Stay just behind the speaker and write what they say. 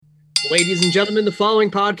Ladies and gentlemen, the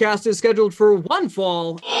following podcast is scheduled for one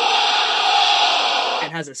fall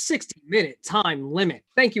and has a 60-minute time limit.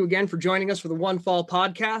 Thank you again for joining us for the One Fall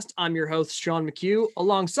podcast. I'm your host, Sean McHugh,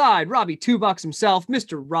 alongside Robbie Two Bucks himself,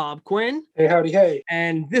 Mr. Rob Quinn. Hey, howdy, hey.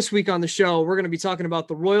 And this week on the show, we're going to be talking about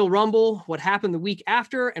the Royal Rumble, what happened the week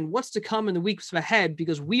after, and what's to come in the weeks ahead,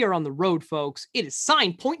 because we are on the road, folks. It is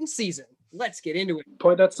sign pointing season. Let's get into it.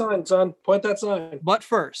 Point that sign, son. Point that sign. But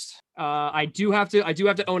first, I do have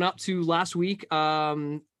to own up to last week.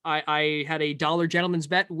 I had a dollar gentleman's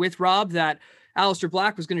bet with Rob that Aleister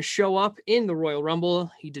Black was going to show up in the Royal Rumble.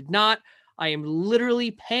 He did not. I am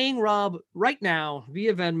literally paying Rob right now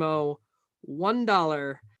via Venmo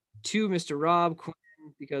 $1 to Mr. Rob Quinn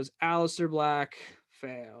because Aleister Black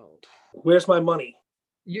failed. Where's my money?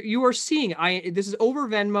 You are seeing, this is over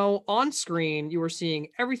Venmo on screen. You are seeing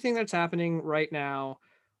everything that's happening right now.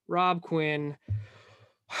 Rob Quinn,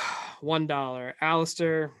 $1.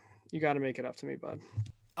 Aleister, you got to make it up to me, bud.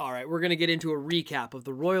 All right, we're going to get into a recap of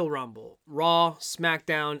the Royal Rumble, Raw,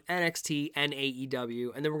 SmackDown, NXT, and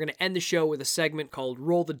AEW. And then we're going to end the show with a segment called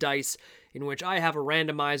Roll the Dice, in which I have a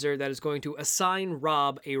randomizer that is going to assign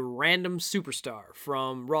Rob a random superstar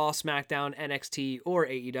from Raw, SmackDown, NXT, or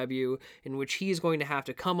AEW, in which he's going to have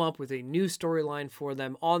to come up with a new storyline for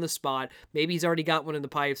them on the spot. Maybe he's already got one in the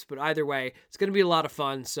pipes, but either way, it's going to be a lot of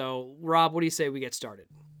fun. So, Rob, what do you say we get started?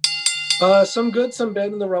 Some good, some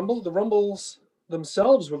bad in the Rumble. The Rumbles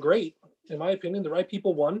themselves were great, in my opinion. The right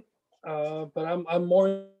people won, but I'm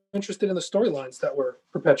more interested in the storylines that were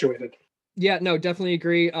perpetuated. Yeah, no, definitely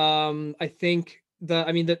agree. I think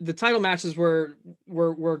the title matches were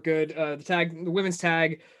good. The women's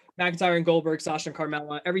tag, McIntyre and Goldberg, Sasha and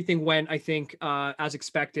Carmella, everything went, I think, as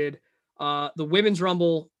expected. The women's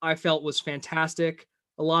Rumble I felt was fantastic.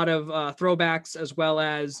 A lot of throwbacks as well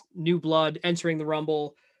as new blood entering the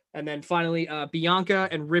Rumble. And then finally, Bianca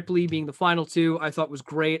and Ripley being the final two, I thought was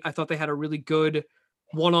great. I thought they had a really good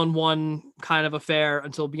one-on-one kind of affair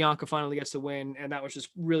until Bianca finally gets the win, and that was just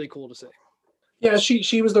really cool to see. Yeah,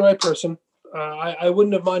 she was the right person. I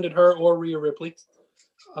wouldn't have minded her or Rhea Ripley,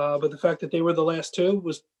 but the fact that they were the last two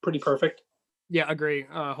was pretty perfect. Yeah, agree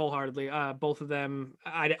wholeheartedly. Both of them.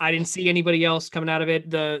 I didn't see anybody else coming out of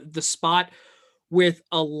it. The spot with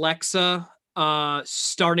Alexa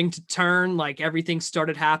starting to turn, like everything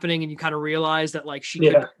started happening and you kind of realized that like she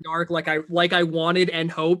could be dark like I wanted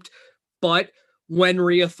and hoped, but when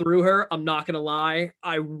Rhea threw her, I'm not gonna lie,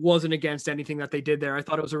 I wasn't against anything that they did there. I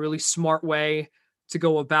thought it was a really smart way to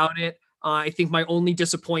go about it. I think my only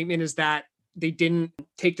disappointment is that they didn't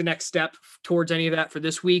take the next step towards any of that for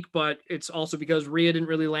this week, but it's also because Rhea didn't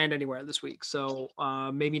really land anywhere this week, so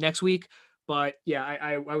maybe next week. But yeah,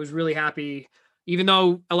 I was really happy. Even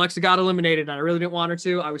though Alexa got eliminated and I really didn't want her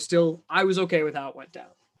to, I was okay with how it went down.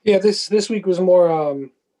 Yeah, this week was more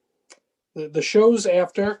the shows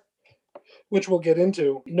after, which we'll get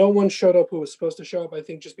into. No one showed up who was supposed to show up, I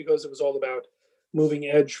think, just because it was all about moving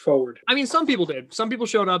Edge forward. I mean, some people did. Some people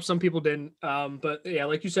showed up, some people didn't. But yeah,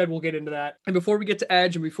 like you said, we'll get into that. And before we get to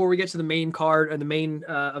Edge and before we get to the main card and the main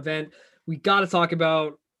event, we got to talk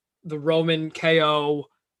about the Roman KO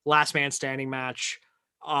last man standing match.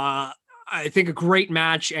 I think a great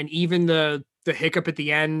match, and even the hiccup at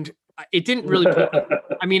the end, it didn't really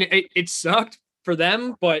I mean, it sucked for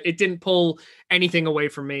them, but it didn't pull anything away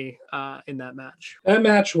from me in that match. That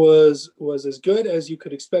match was as good as you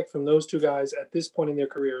could expect from those two guys at this point in their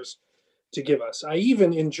careers to give us. I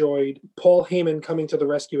even enjoyed Paul Heyman coming to the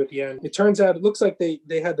rescue at the end. It turns out it looks like they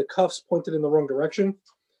had the cuffs pointed in the wrong direction,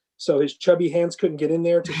 so his chubby hands couldn't get in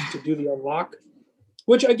there to do the unlock.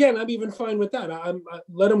 Which again, I'm even fine with that. I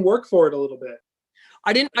let him work for it a little bit.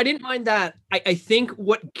 I didn't mind that. I think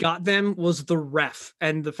what got them was the ref,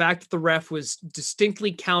 and the fact that the ref was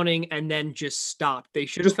distinctly counting and then just stopped. They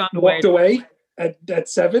should have found a way. Walked away at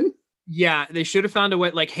 7. Yeah, they should have found a way.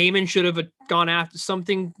 Like Heyman should have gone after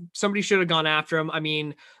something. Somebody should have gone after him. I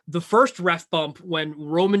mean, the first ref bump when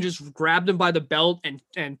Roman just grabbed him by the belt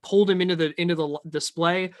and pulled him into the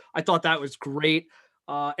display. I thought that was great.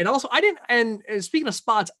 And also and speaking of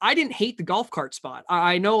spots, I didn't hate the golf cart spot.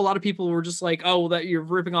 I know a lot of people were just like, oh, that you're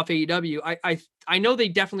ripping off AEW. I know they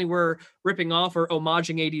definitely were ripping off or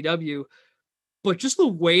homaging AEW, but just the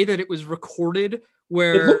way that it was recorded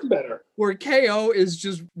where it looked better, where KO is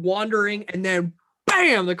just wandering and then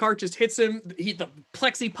bam, the cart just hits him. The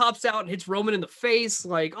plexi pops out and hits Roman in the face.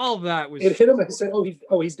 Like all of that was. It hit him. I said,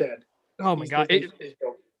 "Oh, he's dead." Oh my God!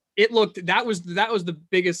 It looked that was the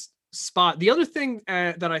biggest spot. The other thing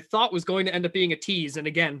that I thought was going to end up being a tease, and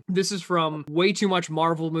again, this is from way too much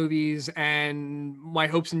Marvel movies and my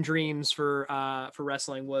hopes and dreams for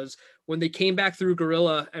wrestling, was when they came back through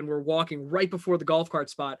Gorilla and were walking right before the golf cart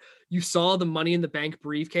spot. You saw the Money in the Bank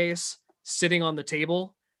briefcase sitting on the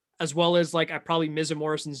table, as well as like probably Miz and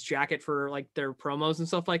Morrison's jacket for like their promos and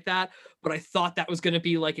stuff like that. But I thought that was going to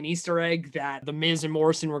be like an Easter egg that the Miz and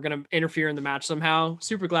Morrison were going to interfere in the match somehow.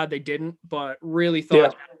 Super glad they didn't, but really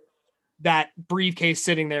thought that briefcase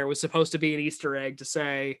sitting there was supposed to be an Easter egg to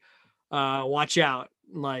say, watch out.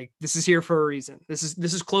 Like, this is here for a reason. This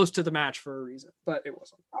is close to the match for a reason, but it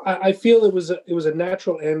wasn't. I feel it was a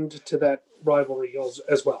natural end to that rivalry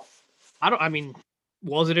as well.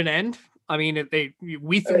 Was it an end? I mean,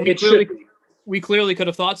 we clearly could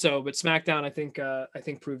have thought so, but SmackDown, I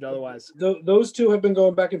think proved otherwise. Those two have been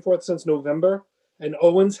going back and forth since November, and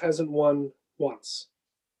Owens hasn't won once,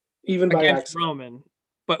 even by accident. Roman.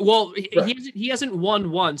 But he hasn't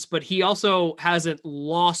won once, but he also hasn't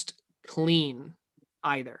lost clean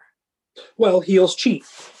either. Well, heels cheat.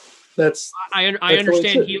 I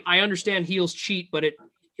understand. I understand heels cheat, but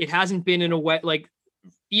it hasn't been in a way like,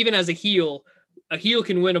 even as a heel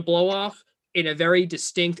can win a blow off in a very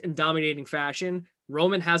distinct and dominating fashion.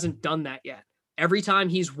 Roman hasn't done that yet. Every time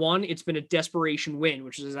he's won, it's been a desperation win,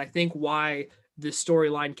 which is, I think, why this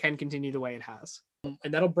storyline can continue the way it has.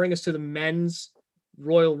 And that'll bring us to the men's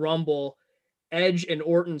Royal Rumble. Edge and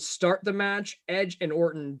Orton start the match. Edge and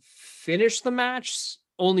Orton finish the match.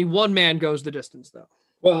 Only one man goes the distance, though.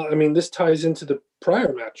 Well, I mean, this ties into the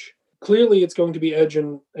prior match. Clearly, it's going to be Edge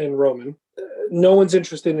and Roman. No one's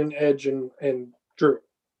interested in Edge and Drew.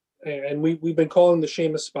 And we've been calling the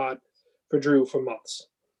Sheamus spot for Drew for months.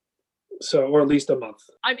 Or at least a month.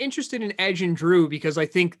 I'm interested in Edge and Drew because I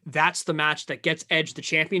think that's the match that gets Edge the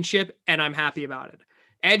championship, and I'm happy about it.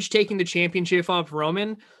 Edge taking the championship off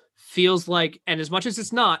Roman feels like, and as much as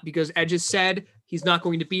it's not, because Edge has said he's not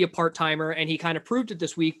going to be a part-timer, and he kind of proved it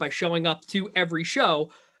this week by showing up to every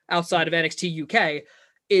show outside of NXT UK,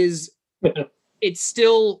 it's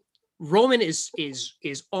still, Roman is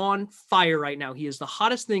on fire right now. He is the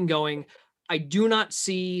hottest thing going. I do not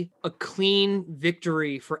see a clean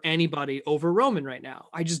victory for anybody over Roman right now.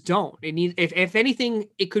 I just don't. If anything,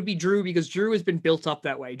 it could be Drew, because Drew has been built up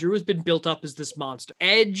that way. Drew has been built up as this monster.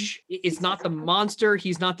 Edge is not the monster.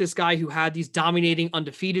 He's not this guy who had these dominating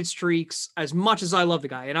undefeated streaks. As much as I love the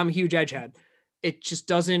guy, and I'm a huge Edge head, it just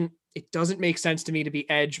doesn't make sense to me to be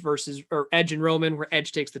Edge and Roman, where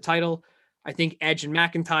Edge takes the title. I think Edge and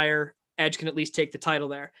McIntyre, Edge can at least take the title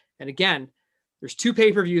there. And again, there's 2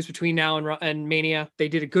 pay-per-views between now and Mania. They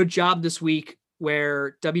did a good job this week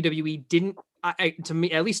where WWE didn't,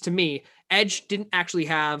 at least to me, Edge didn't actually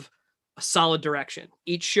have a solid direction.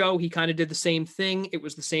 Each show, he kind of did the same thing. It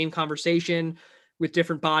was the same conversation with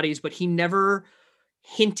different bodies, but he never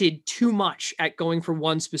hinted too much at going for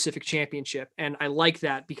one specific championship. And I like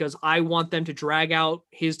that, because I want them to drag out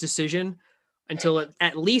his decision until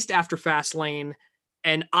at least after Fastlane.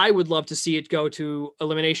 And I would love to see it go to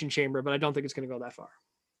Elimination Chamber, but I don't think it's going to go that far.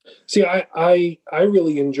 See, I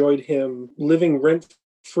really enjoyed him living rent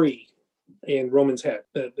free in Roman's head.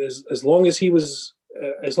 As long as he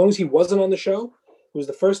wasn't on the show, it was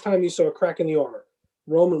the first time you saw a crack in the armor.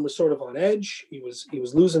 Roman was sort of on edge. He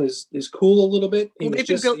was losing his cool a little bit. They've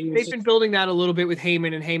been building that a little bit with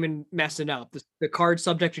Heyman, and Heyman messing up. The card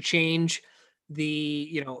subject to change.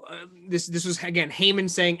 This was, again, Heyman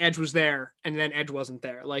saying Edge was there, and then Edge wasn't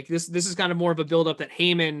there. Like, this is kind of more of a build up that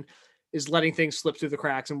Heyman is letting things slip through the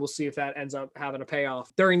cracks, and we'll see if that ends up having a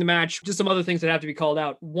payoff during the match. Just some other things that have to be called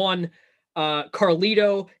out. One,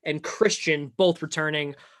 Carlito and Christian both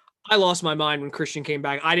returning. I lost my mind when Christian came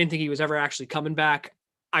back. I didn't think he was ever actually coming back.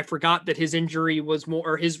 I forgot that his injury was more,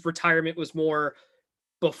 or his retirement was more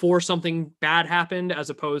before something bad happened,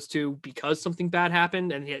 as opposed to because something bad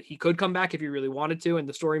happened, and he could come back if he really wanted to, and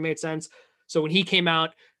the story made sense. So when he came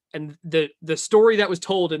out, and the story that was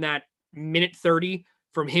told in that minute 30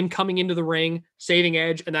 from him coming into the ring, saving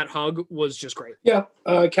Edge, and that hug was just great. Yeah,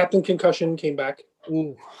 Captain Concussion came back.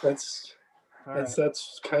 Ooh, that's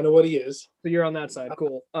kind of what he is. So you're on that side,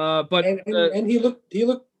 cool. But he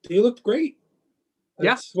looked great.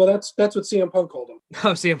 That's what CM Punk called him.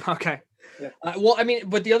 Oh, CM Punk, okay. Yeah.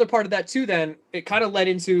 But the other part of that too, then it kind of led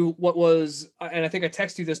into what was, and I think I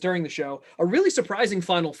texted you this during the show, a really surprising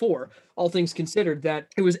Final Four, all things considered, that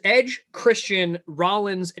it was Edge, Christian,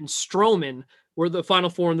 Rollins, and Strowman were the Final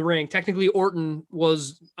Four in the ring. Technically, Orton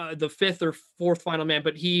was the 5th or 4th final man,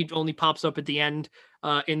 but he only pops up at the end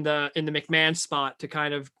in the McMahon spot to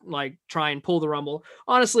kind of like try and pull the Rumble.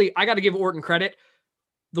 Honestly, I got to give Orton credit.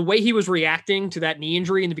 The way he was reacting to that knee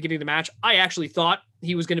injury in the beginning of the match, I actually thought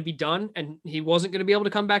he was going to be done and he wasn't going to be able to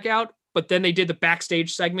come back out. But then they did the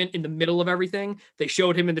backstage segment in the middle of everything. They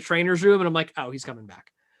showed him in the trainer's room, and I'm like, oh, he's coming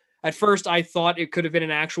back. At first, I thought it could have been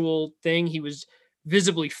an actual thing. He was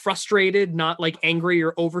visibly frustrated, not like angry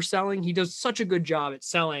or overselling. He does such a good job at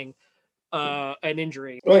selling an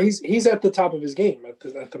injury. Well, he's at the top of his game at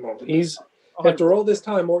the moment. He's 100%. After all this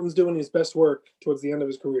time, Orton's doing his best work towards the end of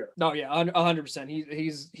his career. No, yeah,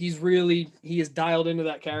 100%. He's really he is dialed into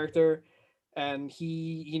that character, and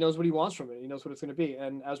he knows what he wants from it. He knows what it's going to be.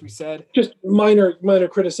 And as we said, just minor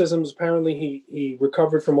criticisms. Apparently, he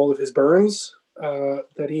recovered from all of his burns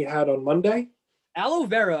that he had on Monday. Aloe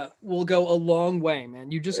vera will go a long way,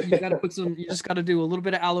 man. You just got to do a little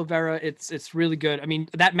bit of aloe vera. It's really good. I mean,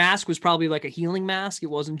 that mask was probably like a healing mask. It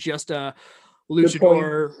wasn't just a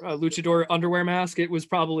luchador underwear mask. It was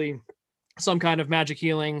probably some kind of magic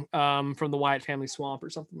healing from the Wyatt family swamp or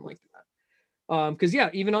something like that. Because yeah,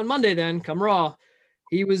 even on Monday, then come Raw,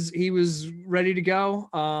 he was ready to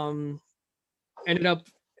go. Ended up,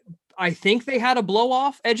 I think they had a blow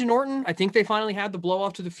off, Edge and Orton. I think they finally had the blow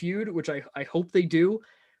off to the feud, which I hope they do.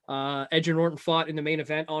 Edge and Orton fought in the main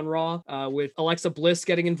event on Raw with Alexa Bliss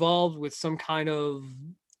getting involved with some kind of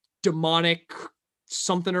demonic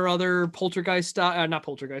something or other poltergeist style, not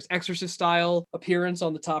poltergeist, exorcist style appearance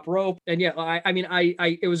on the top rope. And yeah, I mean,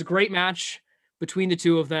 it was a great match between the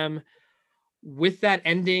two of them. With that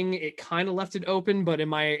ending, it kind of left it open, but in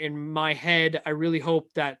my head, I really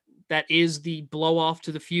hope that is the blow off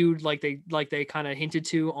to the feud, like they kind of hinted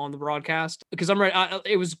to on the broadcast. Because I'm right,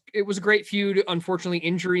 it was a great feud. Unfortunately,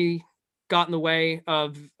 injury got in the way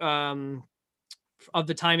of the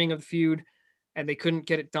timing of the feud, and they couldn't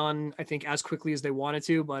get it done, I think, as quickly as they wanted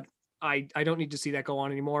to. But I don't need to see that go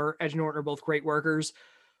on anymore. Edge and Orton are both great workers,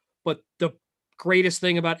 but the greatest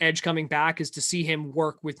thing about Edge coming back is to see him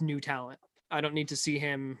work with new talent. I don't need to see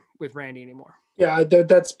him with Randy anymore. Yeah,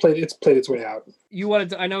 that's played its way out.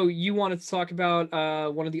 I know you wanted to talk about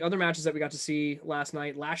one of the other matches that we got to see last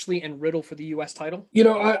night, Lashley and Riddle for the US title. You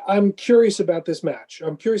know, I'm curious about this match.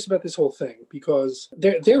 I'm curious about this whole thing because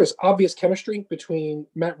there is obvious chemistry between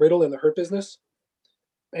Matt Riddle and the Hurt Business.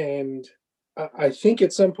 And I think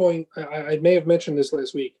at some point, I may have mentioned this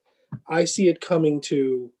last week, I see it coming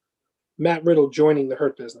to Matt Riddle joining the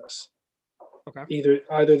Hurt Business. Okay.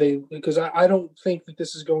 Either they, because I don't think that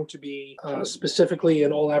this is going to be specifically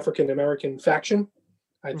an all African American faction.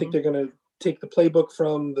 I think they're going to take the playbook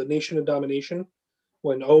from the Nation of Domination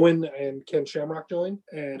when Owen and Ken Shamrock joined,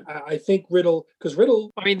 and I think Riddle.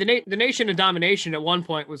 I mean, the Nation of Domination at one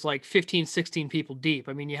point was like 15, 16 people deep.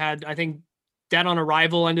 I mean, you had, I think, Dead on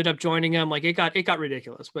Arrival ended up joining him. Like it got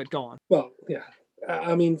ridiculous. But go on. Well, yeah,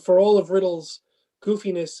 I mean, for all of Riddle's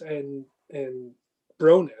goofiness and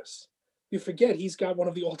broness, you forget he's got one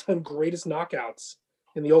of the all-time greatest knockouts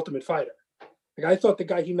in The Ultimate Fighter. Like, I thought the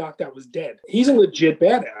guy he knocked out was dead. He's a legit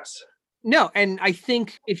badass. No, and I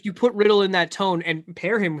think if you put Riddle in that tone and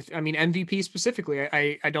pair him with, I mean, MVP specifically,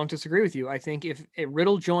 I don't disagree with you. I think if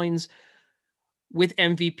Riddle joins with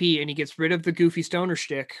MVP and he gets rid of the goofy stoner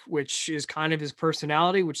shtick, which is kind of his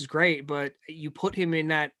personality, which is great, but you put him in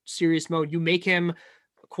that serious mode, you make him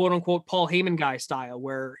quote unquote Paul Heyman guy style,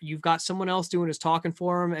 where you've got someone else doing his talking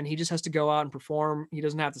for him and he just has to go out and perform. He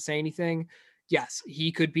doesn't have to say anything. Yes,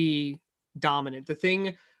 he could be dominant. The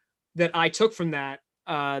thing that I took from that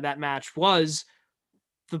match was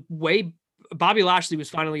the way Bobby Lashley was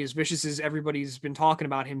finally as vicious as everybody's been talking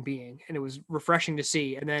about him being, and it was refreshing to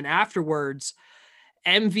see. And then afterwards,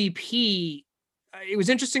 MVP, it was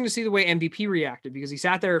interesting to see the way MVP reacted, because he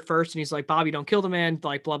sat there at first and he's like, Bobby, don't kill the man,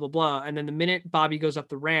 like blah, blah, blah. And then the minute Bobby goes up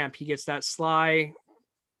the ramp, he gets that sly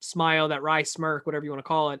smile, that wry smirk, whatever you want to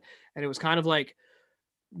call it. And it was kind of like,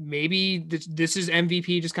 maybe this is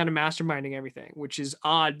MVP just kind of masterminding everything, which is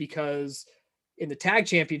odd because in the tag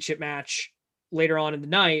championship match later on in the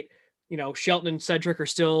night, you know, Shelton and Cedric are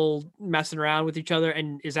still messing around with each other.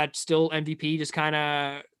 And is that still MVP just kind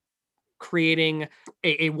of creating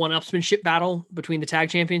a one-upsmanship battle between the tag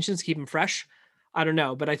champions to keep them fresh? I don't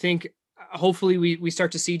know, but I think hopefully we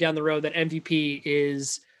start to see down the road that MVP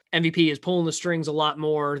is pulling the strings a lot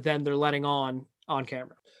more than they're letting on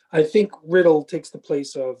camera. I think Riddle takes the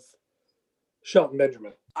place of Shelton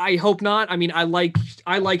Benjamin. I hope not. I mean, I like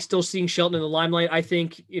still seeing Shelton in the limelight. I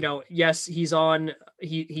think, you know, yes, he's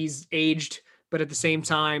aged, but at the same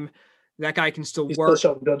time, that guy can still work.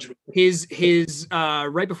 Still his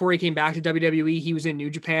right before he came back to WWE, he was in New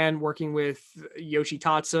Japan working with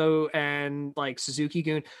Yoshitatsu and like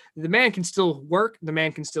Suzuki-gun. The man can still work, the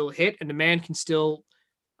man can still hit, and the man can still,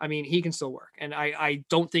 I mean, he can still work. And I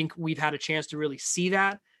don't think we've had a chance to really see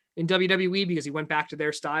that in WWE because he went back to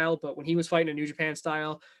their style. But when he was fighting a New Japan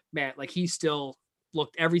style, man, like he's still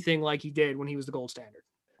looked everything like he did when he was the gold standard.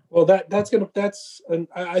 Well,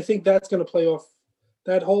 I think that's gonna play off.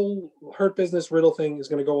 That whole Hurt Business Riddle thing is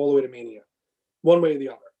gonna go all the way to Mania, one way or the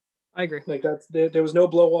other. I agree. Like there was no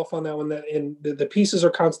blow off on that one. And the pieces are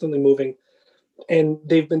constantly moving, and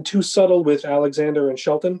they've been too subtle with Alexander and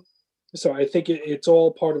Shelton. So I think it's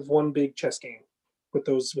all part of one big chess game with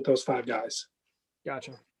those 5 guys.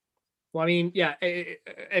 Gotcha. Well, I mean, yeah,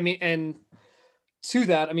 I mean, and to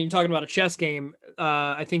that, I mean, talking about a chess game,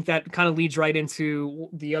 I think that kind of leads right into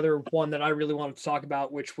the other one that I really wanted to talk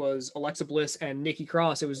about, which was Alexa Bliss and Nikki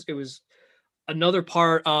Cross. It was another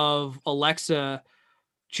part of Alexa.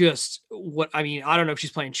 Just what I mean, I don't know if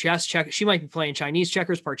she's playing chess. She might be playing Chinese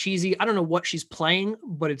checkers, Parcheesi. I don't know what she's playing,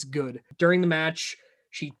 but it's good. During the match,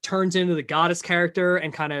 she turns into the goddess character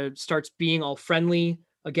and kind of starts being all friendly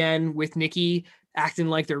again with Nikki, acting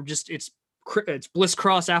like they're just it's Bliss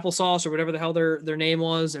Cross applesauce or whatever the hell their name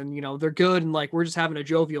was, and they're good and like we're just having a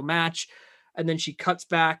jovial match. And then she cuts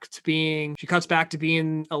back to being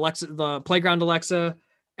Alexa, the playground Alexa,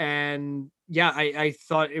 and yeah, I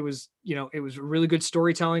thought it was really good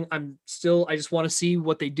storytelling. I just want to see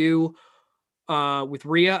what they do with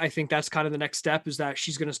Rhea. I think that's kind of the next step, is that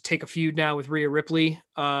she's going to take a feud now with Rhea Ripley.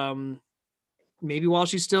 Maybe while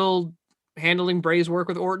she's still handling Bray's work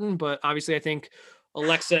with Orton, but obviously I think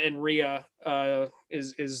Alexa and Rhea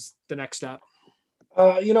is the next step.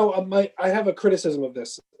 I have a criticism of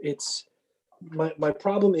this. It's my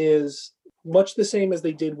problem is much the same as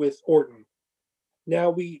they did with Orton.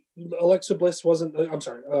 Now Alexa Bliss wasn't. I'm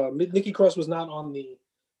sorry, Nikki Cross was not on the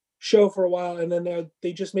show for a while, and then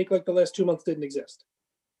they just make like the last 2 months didn't exist.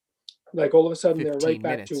 Like all of a sudden they're right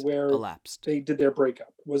back to where they did their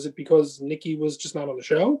breakup. Was it because Nikki was just not on the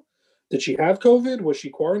show? Did she have COVID? Was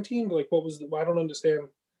she quarantined? Like what was I don't understand.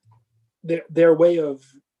 Their way of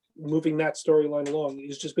moving that storyline along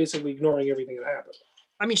is just basically ignoring everything that happened.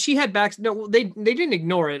 I mean, she had back. No, they didn't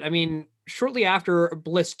ignore it. I mean, shortly after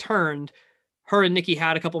Bliss turned, her and Nikki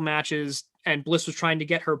had a couple matches, and Bliss was trying to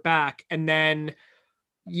get her back, and then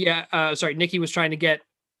Nikki was trying to get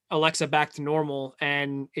Alexa back to normal,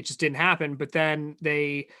 and it just didn't happen. But then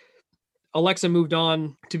Alexa moved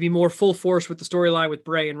on to be more full force with the storyline with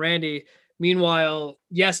Bray and Randy. Meanwhile,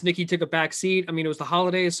 yes, Nikki took a back seat. I mean, it was the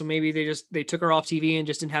holidays, so maybe they took her off TV and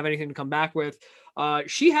just didn't have anything to come back with.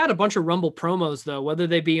 She had a bunch of Rumble promos, though, whether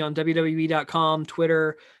they be on WWE.com,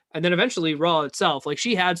 Twitter, and then eventually Raw itself. Like,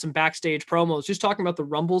 she had some backstage promos just talking about the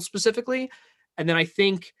Rumble specifically. And then I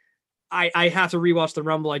think I have to rewatch the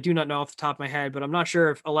Rumble. I do not know off the top of my head, but I'm not sure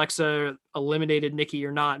if Alexa eliminated Nikki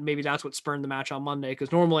or not. Maybe that's what spurned the match on Monday,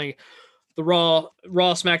 because normally the Raw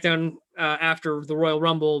SmackDown after the Royal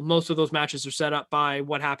Rumble, most of those matches are set up by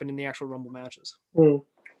what happened in the actual Rumble matches. Well,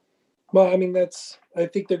 I mean, I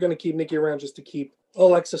think they're going to keep Nikki around just to keep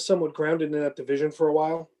Alexa somewhat grounded in that division for a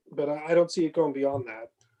while, but I don't see it going beyond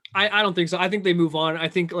that. I don't think so. I think they move on. I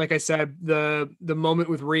think, like I said, the moment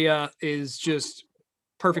with Rhea is just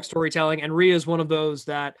perfect storytelling, and Rhea is one of those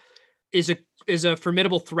that is a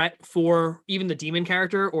formidable threat for even the Demon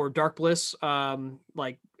character, or Dark Bliss.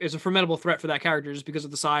 Is a formidable threat for that character just because of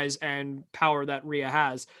the size and power that Rhea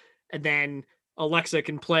has. And then Alexa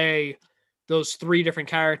can play those 3 different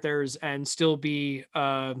characters and still be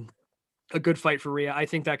a good fight for Rhea. I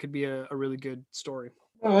think that could be a really good story.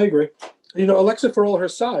 Oh, I agree. Alexa, for all her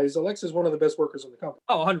size, Alexa is one of the best workers in the company.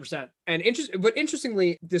 Oh, 100%. And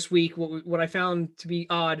interestingly, this week, what I found to be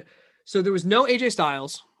odd, so there was no AJ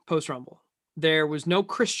Styles post-Rumble. There was no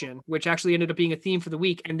Christian, which actually ended up being a theme for the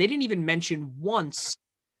week. And they didn't even mention once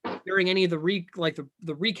during any of the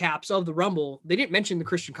recaps of the Rumble, they didn't mention the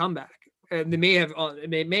Christian comeback. And they may have,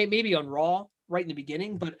 maybe on Raw right in the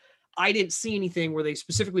beginning, but I didn't see anything where they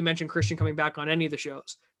specifically mentioned Christian coming back on any of the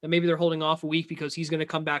shows. And maybe they're holding off a week because he's going to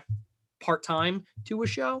come back part-time to a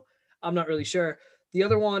show. I'm not really sure. The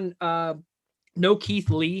other one, no Keith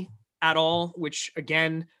Lee at all, which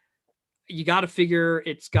again, you got to figure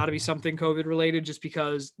it's got to be something COVID related, just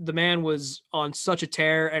because the man was on such a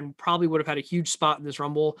tear and probably would have had a huge spot in this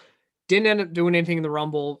Rumble. Didn't end up doing anything in the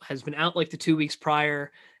Rumble, has been out like the 2 weeks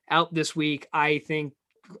prior, out this week.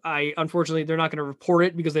 Unfortunately, they're not going to report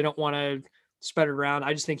it because they don't want to spread it around.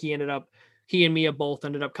 I just think he and Mia both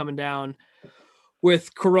ended up coming down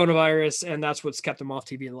with coronavirus, and that's what's kept him off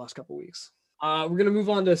TV in the last couple of weeks. We're going to move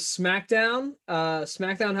on to SmackDown.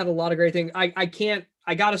 SmackDown had a lot of great things.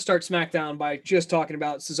 I got to start SmackDown by just talking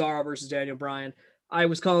about Cesaro versus Daniel Bryan. I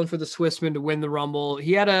was calling for the Swissman to win the Rumble.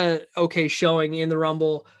 He had a okay showing in the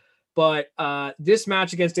Rumble, but this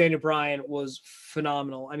match against Daniel Bryan was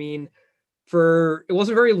phenomenal. I mean, it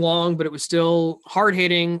wasn't very long, but it was still hard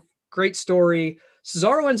hitting, great story.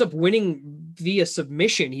 Cesaro ends up winning via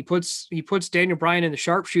submission. He puts Daniel Bryan in the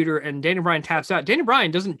sharpshooter, and Daniel Bryan taps out. Daniel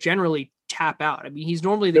Bryan doesn't generally tap out. I mean, he's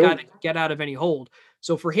normally the guy to get out of any hold.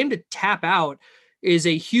 So for him to tap out is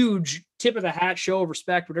a huge tip of the hat, show of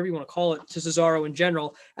respect, whatever you want to call it, to Cesaro in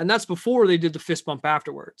general. And that's before they did the fist bump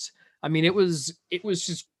afterwards. I mean, it was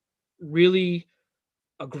just really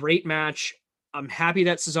a great match. I'm happy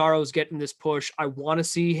that Cesaro is getting this push. I want to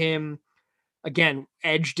see him again.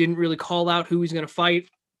 Edge didn't really call out who he's going to fight.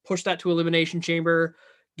 Push that to Elimination Chamber.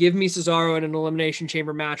 Give me Cesaro in an Elimination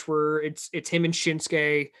Chamber match where it's him and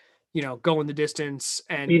Shinsuke, going the distance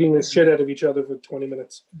and beating the shit out of each other for 20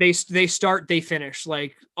 minutes. They start, they finish.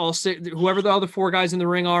 Like, all six, whoever the other four guys in the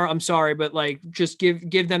ring are, I'm sorry, but like, just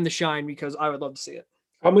give them the shine, because I would love to see it.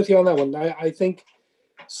 I'm with you on that one. I think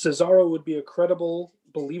Cesaro would be a credible,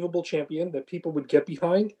 believable champion that people would get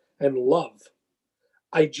behind and love.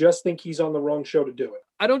 I just think he's on the wrong show to do it.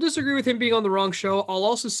 I don't disagree with him being on the wrong show. I'll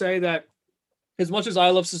also say that as much as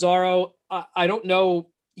I love Cesaro, I don't know.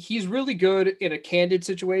 He's really good in a candid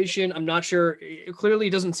situation. I'm not sure. It clearly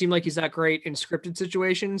doesn't seem like he's that great in scripted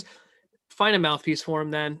situations. Find a mouthpiece for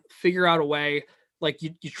him then. Figure out a way. Like,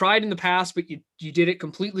 you tried in the past, but you did it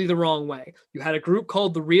completely the wrong way. You had a group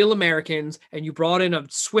called the Real Americans, and you brought in a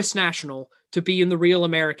Swiss national to be in the Real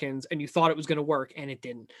Americans, and you thought it was going to work, and it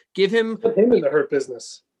didn't. Put him in the Hurt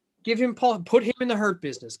Business. Put him in the Hurt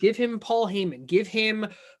Business. Give him Paul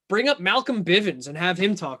Heyman. Bring up Malcolm Bivens and have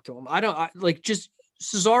him talk to him.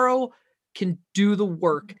 Cesaro can do the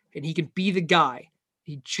work, and he can be the guy.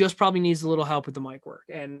 He just probably needs a little help with the mic work,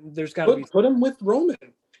 and there's got to be. Put him with Roman.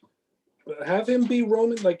 Have him be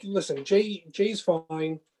Roman. Like, listen, Jay's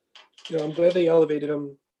fine. I'm glad they elevated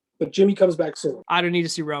him, but Jimmy comes back soon. I don't need to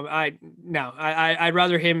see Roman. I'd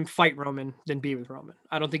rather him fight Roman than be with Roman.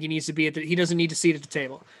 I don't think he needs to be he doesn't need to sit at the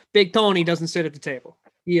table. Big Tony doesn't sit at the table.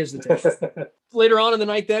 He is the table. Later on in the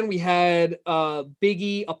night, then we had Big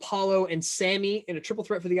E, Apollo, and Sammy in a triple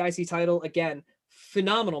threat for the IC title. Again,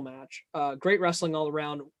 phenomenal match. Great wrestling all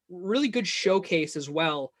around. Really good showcase as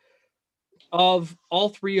well of all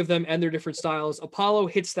three of them and their different styles. Apollo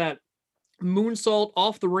hits that moonsault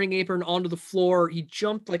off the ring apron onto the floor. He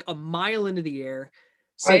jumped like a mile into the air.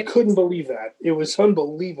 I couldn't believe that. It was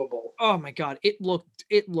unbelievable. Oh my God. It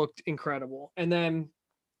looked incredible. And then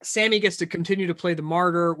Sammy gets to continue to play the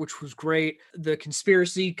martyr, which was great. The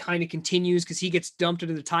conspiracy kind of continues because he gets dumped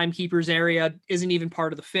into the timekeeper's area, isn't even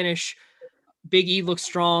part of the finish. Big E looks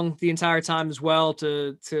strong the entire time as well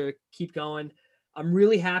to keep going. I'm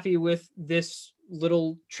really happy with this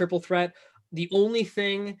little triple threat. The only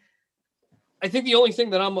thing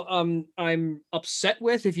that I'm upset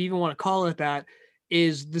with, if you even want to call it that,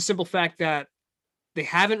 is the simple fact that they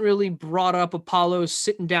haven't really brought up Apollo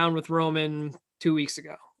sitting down with Roman 2 weeks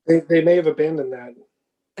ago. They may have abandoned that.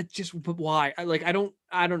 But why? I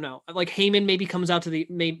don't know. Like, Heyman maybe comes out to the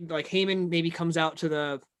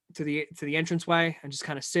entranceway and just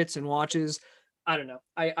kind of sits and watches. I don't know.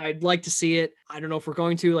 I'd like to see it. I don't know if we're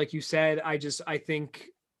going to, like you said. I would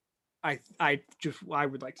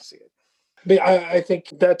like to see it. I think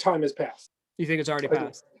that time has passed. You think it's already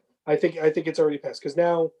passed? I think it's already passed, because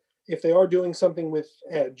now if they are doing something with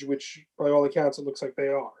Edge, which by all accounts it looks like they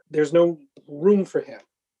are, there's no room for him.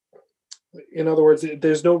 In other words,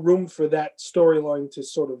 there's no room for that storyline to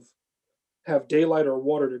sort of have daylight or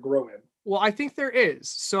water to grow in. Well, I think there is.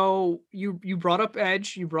 So you brought up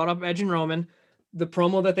Edge. You brought up Edge and Roman. The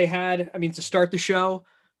promo that they had, to start the show,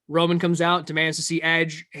 Roman comes out, demands to see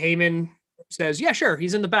Edge. Heyman says, yeah, sure,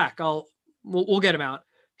 he's in the back. We'll get him out.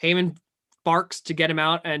 Heyman barks to get him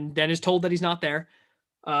out and then is told that he's not there.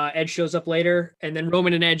 Edge shows up later, and then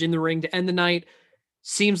Roman and Edge in the ring to end the night.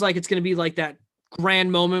 Seems like it's going to be like that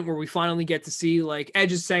grand moment where we finally get to see, like,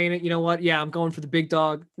 Edge is saying it, you know what? Yeah, I'm going for the big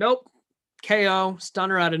dog. Nope. KO,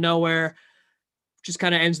 stunner out of nowhere. Just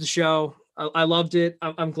kind of ends the show. I loved it.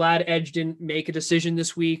 I'm glad Edge didn't make a decision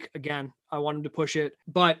this week. Again, I wanted to push it.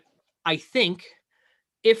 But I think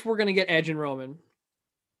if we're going to get Edge and Roman,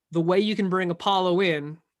 the way you can bring Apollo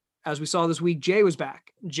in, as we saw this week, Jay was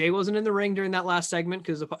back. Jay wasn't in the ring during that last segment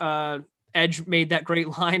because Edge made that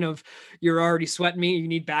great line of, you're already sweating me, you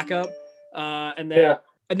need backup. And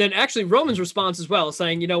then actually Roman's response as well,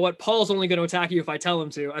 saying, you know what, Paul's only going to attack you if I tell him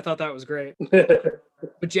to. I thought that was great.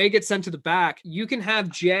 But Jay gets sent to the back. You can have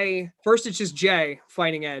Jay. First, it's just Jay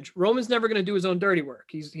fighting Edge. Roman's never going to do his own dirty work.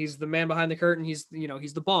 He's the man behind the curtain. He's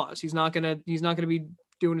the boss. He's not going to be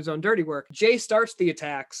doing his own dirty work. Jay starts the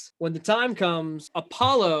attacks. When the time comes,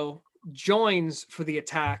 Apollo joins for the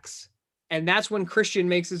attacks. And that's when Christian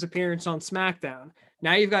makes his appearance on SmackDown.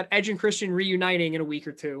 Now you've got Edge and Christian reuniting in a week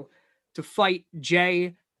or two to fight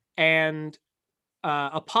Jay and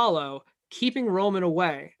Apollo. keeping Roman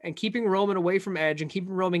away and keeping Roman away from Edge and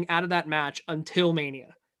keeping Roman out of that match until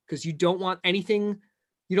Mania, because you don't want anything.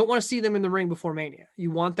 You don't want to see them in the ring before Mania. You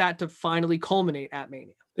want that to finally culminate at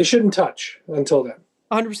Mania. They shouldn't touch until then.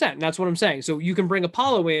 100%. That's what I'm saying. So you can bring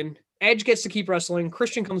Apollo in. Edge gets to keep wrestling.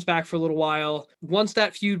 Christian comes back for a little while. Once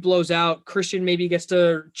that feud blows out, Christian maybe gets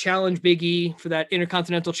to challenge Big E for that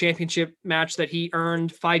Intercontinental Championship match that he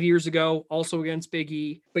earned 5 years ago, also against Big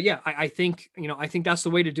E. But yeah, I think that's the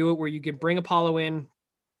way to do it, where you can bring Apollo in,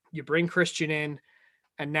 you bring Christian in,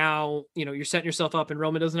 and now, you're setting yourself up, and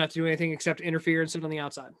Roman doesn't have to do anything except interfere and sit on the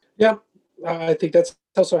outside. Yeah, I think that's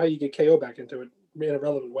also how you get KO back into it in a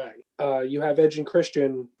relevant way. You have Edge and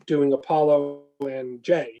Christian doing Apollo and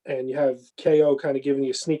Jay, and you have KO kind of giving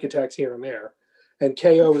you sneak attacks here and there. And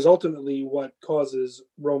KO is ultimately what causes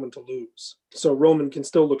Roman to lose. So Roman can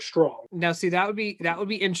still look strong. Now, see, that would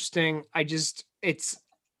be interesting. It's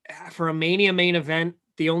for a Mania main event,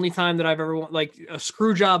 the only time that I've ever like a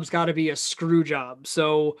screw job's got to be a screw job.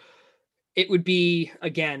 So it would be,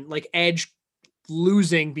 again, like Edge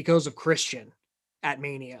losing because of Christian at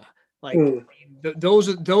Mania. Like those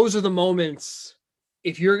are the moments.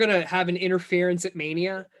 If you're gonna have an interference at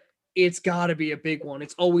Mania, it's got to be a big one.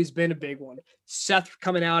 It's always been a big one. Seth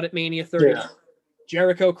coming out at Mania 30,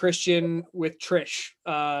 Jericho Christian with Trish.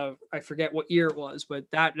 I forget what year it was, but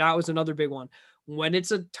that was another big one. When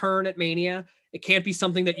it's a turn at Mania, it can't be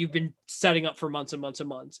something that you've been setting up for months and months and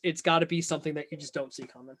months. It's got to be something that you just don't see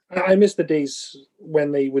coming. I miss the days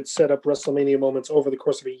when they would set up WrestleMania moments over the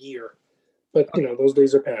course of a year, but those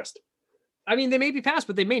days are past. I mean, they may be past,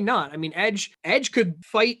 but they may not. I mean, Edge could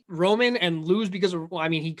fight Roman and lose because of,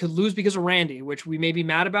 he could lose because of Randy, which we may be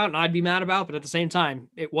mad about and I'd be mad about, but at the same time,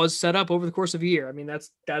 it was set up over the course of a year. I mean, that's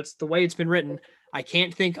the way it's been written. I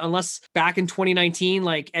can't think, unless back in 2019,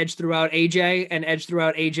 like Edge threw out AJ and Edge threw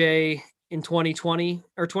out AJ in 2020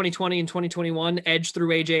 or 2020 and 2021, Edge threw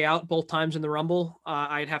AJ out both times in the Rumble.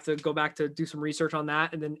 I'd have to go back to do some research on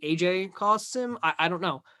that. And then AJ costs him. I don't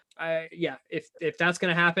know. If that's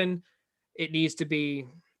going to happen, it needs to be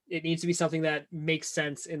something that makes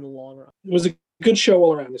sense in the long run. It was a good show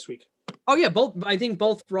all around this week. Oh yeah, I think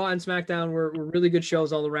both Raw and SmackDown were really good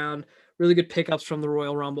shows all around. Really good pickups from the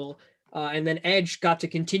Royal Rumble, and then Edge got to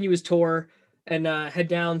continue his tour and head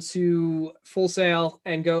down to Full Sail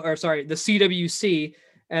and the CWC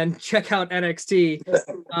and check out NXT.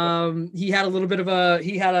 He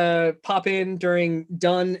had a pop in during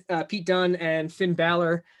Pete Dunne and Finn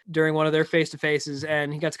Balor during one of their face-to-faces,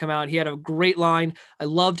 and he got to come out. He had a great line. I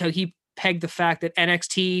loved how he pegged the fact that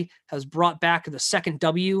NXT has brought back the second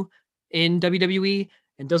W in WWE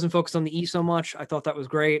and doesn't focus on the E so much. I thought that was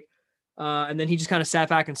great. And then he just kind of sat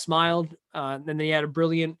back and smiled. And then he had a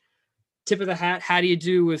brilliant tip of the hat. How do you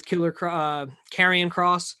do with Karrion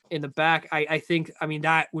Kross in the back? I think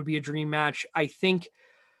that would be a dream match. I think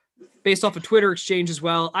based off a Twitter exchange as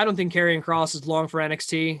well, I don't think Karrion Kross is long for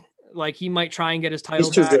NXT. Like, he might try and get his title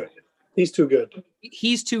back. Good. He's too good.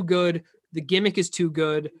 He's too good. The gimmick is too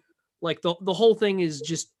good. Like, the whole thing is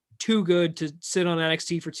just too good to sit on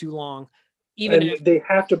NXT for too long. They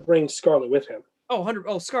have to bring Scarlett with him.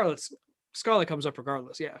 Scarlett comes up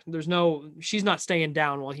regardless. Yeah, she's not staying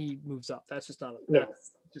down while he moves up. That's just not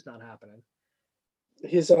happening.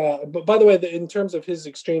 But by the way, in terms of his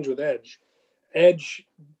exchange with Edge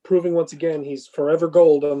proving once again he's forever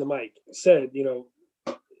gold on the mic, said,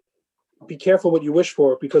 be careful what you wish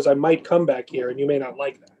for, because I might come back here and you may not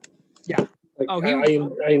like that. Yeah.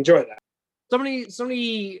 I enjoy that.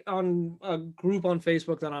 Somebody on a group on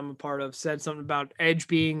Facebook that I'm a part of said something about Edge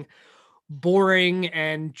being boring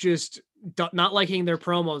and just not liking their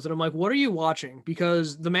promos. And I'm like, what are you watching?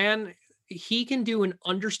 Because the man, he can do an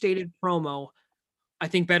understated promo, I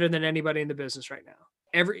think, better than anybody in the business right now.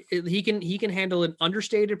 He can handle an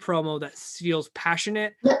understated promo that feels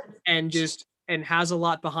passionate and has a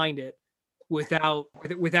lot behind it without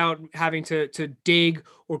having to dig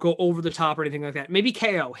or go over the top or anything like that. Maybe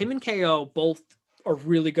KO. Him and KO both are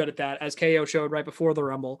really good at that, as KO showed right before the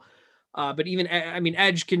Rumble. But even,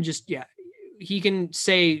 Edge can he can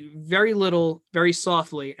say very little, very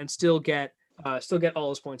softly, and still get all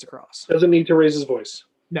his points across. Doesn't need to raise his voice.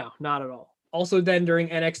 No, not at all. Also, then during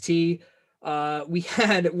NXT, we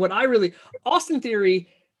had Austin Theory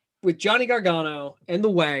with Johnny Gargano and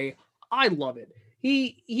The Way. I love it.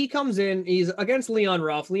 He comes in, he's against Leon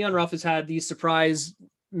Ruff. Leon Ruff has had these surprise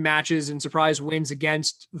matches and surprise wins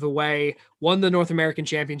against The Way, won the North American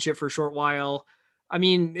Championship for a short while. I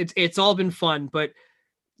mean, it's all been fun, but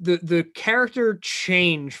the character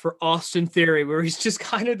change for Austin Theory, where he's just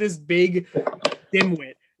kind of this big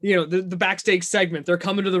dimwit the backstage segment. They're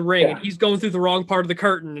coming to the ring and he's going through the wrong part of the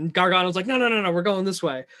curtain. And Gargano's like, no, we're going this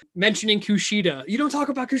way. Mentioning Kushida. You don't talk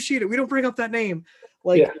about Kushida. We don't bring up that name.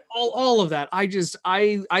 All of that.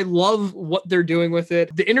 I love what they're doing with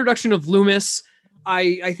it. The introduction of Loomis,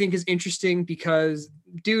 I think is interesting because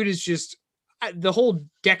dude is just the whole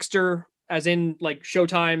Dexter, as in like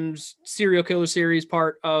Showtime's serial killer series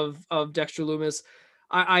part of Dexter Loomis.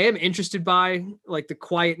 I am interested by like the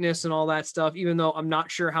quietness and all that stuff, even though I'm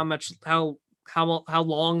not sure how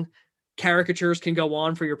long caricatures can go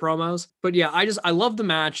on for your promos. But yeah, I love the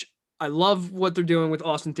match. I love what they're doing with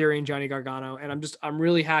Austin Theory and Johnny Gargano, and I'm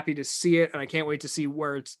really happy to see it, and I can't wait to see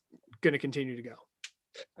where it's going to continue to go.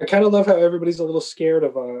 I kind of love how everybody's a little scared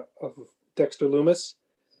of Dexter Loomis,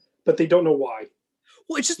 but they don't know why.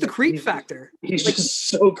 Well, it's just the creep factor. He's just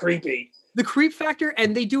so creepy. The creep factor,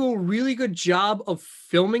 and they do a really good job of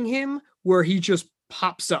filming him where he just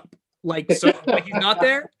pops up like he's not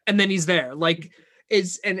there and then he's there. Like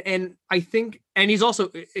and I think, and he's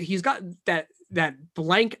got that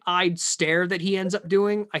blank-eyed stare that he ends up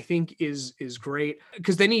doing, I think is great,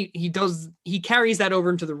 because then he carries that over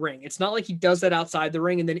into the ring. It's not like he does that outside the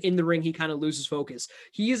ring and then in the ring he kind of loses focus.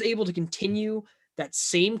 He is able to continue that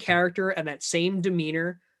same character and that same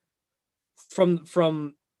demeanor from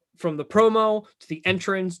the promo to the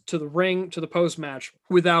entrance to the ring to the post match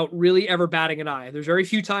without really ever batting an eye. There's very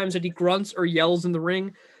few times that he grunts or yells in the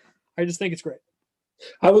ring. I just think it's great.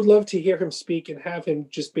 I would love to hear him speak and have him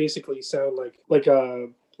just basically sound like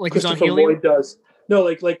Christopher Lloyd does. No,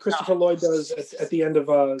 like Christopher Lloyd does at the end of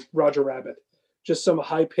Roger Rabbit. Just some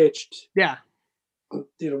high pitched,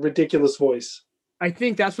 ridiculous voice. I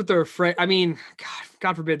think that's what they're afraid. I mean,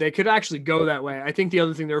 God forbid they could actually go that way. I think the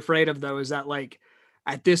other thing they're afraid of though is that like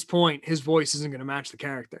at this point his voice isn't going to match the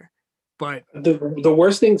character. But the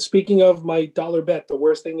worst thing, speaking of my dollar bet, the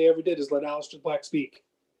worst thing they ever did is let Aleister Black speak.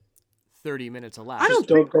 30 minutes elapsed.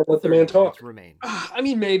 Don't let the man talk. Remain. I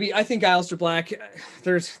mean, maybe. I think Aleister Black,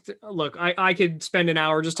 I could spend an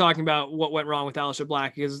hour just talking about what went wrong with Aleister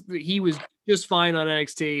Black, because he was just fine on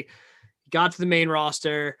NXT. He got to the main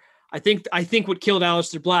roster. I think what killed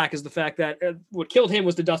Aleister Black is the fact that what killed him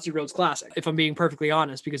was the Dusty Rhodes Classic, if I'm being perfectly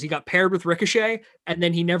honest, because he got paired with Ricochet and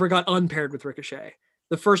then he never got unpaired with Ricochet.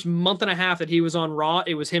 The first month and a half that he was on Raw,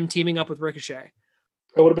 it was him teaming up with Ricochet.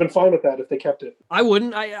 I would have been fine with that if they kept it. I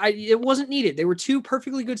wouldn't. It wasn't needed. They were two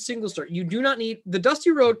perfectly good single stars. You do not need the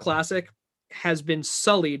Dusty Rhodes Classic has been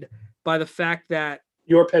sullied by the fact that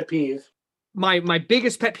your pet peeve. My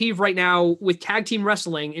biggest pet peeve right now with tag team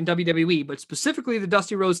wrestling in WWE, but specifically the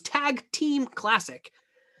Dusty Rhodes Tag Team Classic,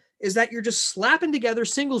 is that you're just slapping together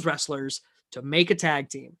singles wrestlers to make a tag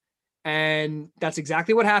team. And that's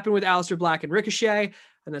exactly what happened with Aleister Black and Ricochet.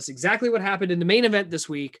 And that's exactly what happened in the main event this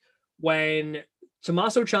week when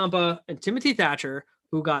Tommaso Ciampa and Timothy Thatcher,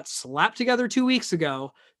 who got slapped together 2 weeks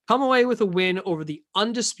ago, come away with a win over the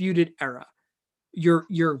Undisputed Era.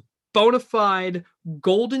 Your bona fide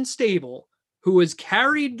golden stable who has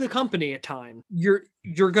carried the company at times, you're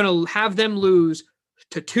going to have them lose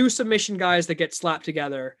to two submission guys that get slapped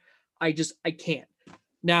together. I can't.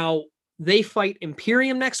 Now, they fight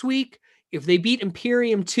Imperium next week. If they beat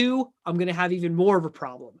Imperium 2, I'm going to have even more of a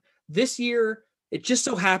problem. This year, it just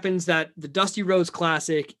so happens that the Dusty Rhodes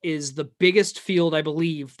Classic is the biggest field, I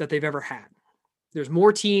believe, that they've ever had. There's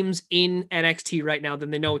more teams in NXT right now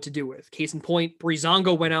than they know what to do with. Case in point,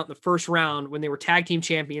 Breezango went out in the first round when they were tag team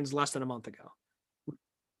champions less than a month ago.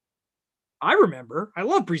 I remember. I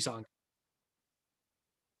love Breezango.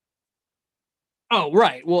 Oh,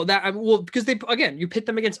 right. Well, because you pit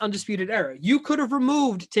them against Undisputed Era. You could have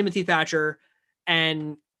removed Timothy Thatcher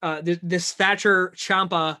and this Thatcher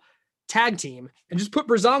Ciampa tag team and just put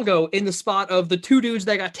Breezango in the spot of the two dudes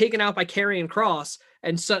that got taken out by Karrion Kross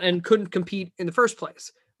and couldn't compete in the first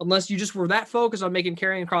place, unless you just were that focused on making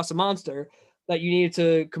Karrion Kross a monster that you needed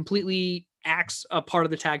to completely axe a part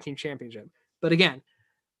of the tag team championship. But again,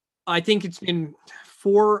 I think it's been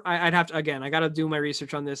I got to do my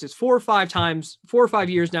research on this. It's 4 or 5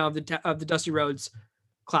 years now of the Dusty Rhodes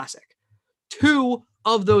Classic. 2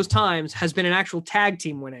 of those times has been an actual tag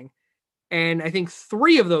team winning. And I think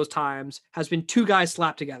 3 of those times has been 2 guys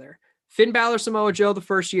slapped together. Finn Balor, Samoa Joe the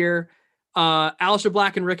first year, Aleister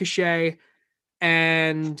Black and Ricochet,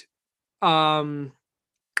 and the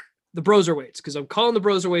Broserweights, because I'm calling the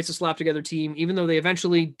Broserweights a slap together team, even though they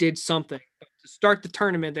eventually did something. To start the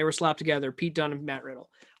tournament, they were slapped together, Pete Dunne and Matt Riddle.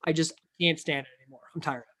 I just can't stand it anymore. I'm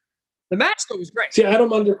tired of it. The match, though, was great. See, I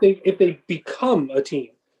don't understand if they become a team.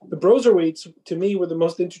 The Broserweights, to me, were the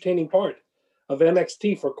most entertaining part of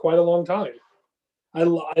NXT for quite a long time. I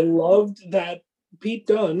loved that Pete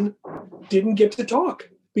Dunne didn't get to talk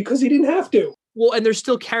because he didn't have to. Well, and they're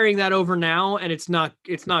still carrying that over now, and it's not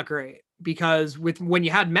great because when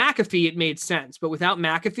you had McAfee, it made sense, but without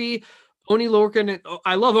McAfee, Oni Lorcan,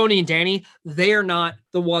 I love Oni and Danny. They are not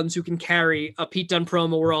the ones who can carry a Pete Dunne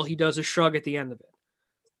promo where all he does is shrug at the end of it,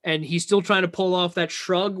 and he's still trying to pull off that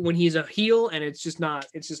shrug when he's a heel, and it's just not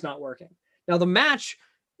working. Now the match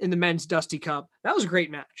in the men's Dusty Cup, that was a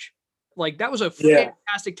great match. Like that was a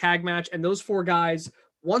fantastic tag match, and those four guys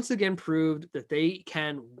once again proved that they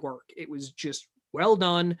can work. It was just well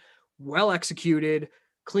done, well executed,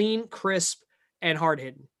 clean, crisp, and hard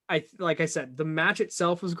hitting. Like I said, the match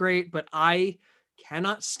itself was great, but I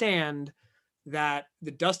cannot stand that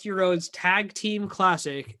the Dusty Rhodes Tag Team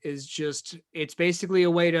Classic is just, it's basically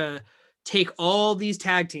a way to take all these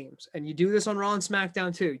tag teams, and you do this on Raw and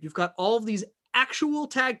SmackDown too. You've got all of these actual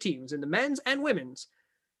tag teams in the men's and women's,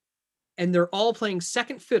 and they're all playing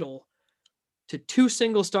second fiddle to two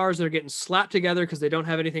single stars that are getting slapped together because they don't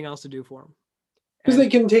have anything else to do for them. Because they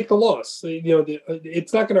can take the loss.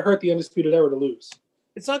 It's not going to hurt the Undisputed Era to lose.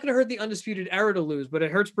 It's not going to hurt the Undisputed Era to lose, but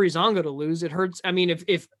it hurts Breezango to lose. It hurts. I mean,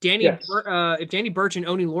 if Danny Burch and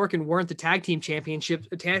Oni Lorcan weren't the tag team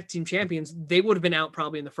champions, they would have been out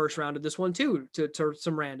probably in the first round of this one too, to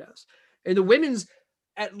some randos. And the women's,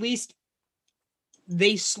 at least,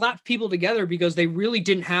 they slapped people together because they really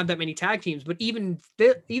didn't have that many tag teams. But even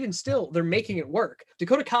still, they're making it work.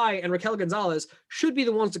 Dakota Kai and Raquel Gonzalez should be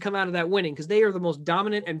the ones to come out of that winning because they are the most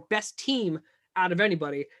dominant and best team out of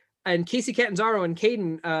anybody. And Casey Catanzaro and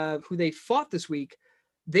Caden, who they fought this week,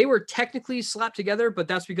 they were technically slapped together, but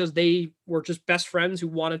that's because they were just best friends who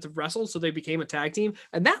wanted to wrestle, so they became a tag team.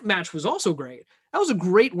 And that match was also great. That was a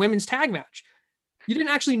great women's tag match. You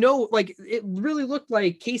didn't actually know, like, it really looked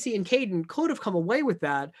like Casey and Caden could have come away with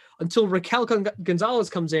that until Raquel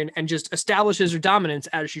Gonzalez comes in and just establishes her dominance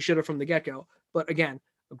as she should have from the get-go. But again,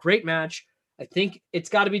 a great match. I think it's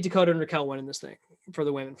got to be Dakota and Raquel winning this thing for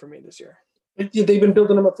the women for me this year. They've been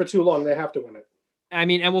building them up for too long. They have to win it. I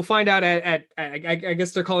mean, and we'll find out at I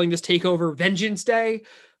guess they're calling this TakeOver Vengeance Day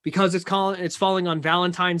because it's falling on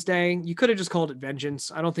Valentine's Day. You could have just called it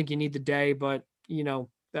Vengeance. I don't think you need the day, but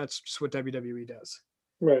that's just what WWE does.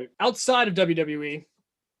 Right. Outside of WWE,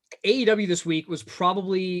 AEW this week was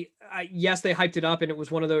probably, yes, they hyped it up and it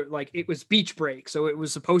was one of the, it was Beach Break. So it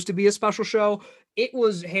was supposed to be a special show. It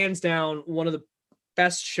was hands down one of the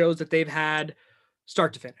best shows that they've had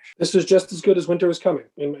start to finish. This is just as good as Winter is Coming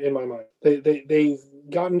in my mind. They've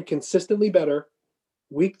gotten consistently better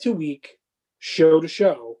week to week, show to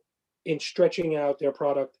show in stretching out their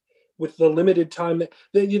product with the limited time that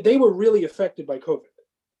they were really affected by COVID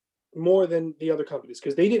more than the other companies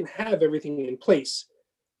because they didn't have everything in place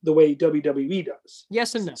the way WWE does.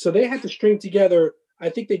 Yes and no. So they had to string together, I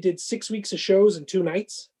think they did 6 weeks of shows in 2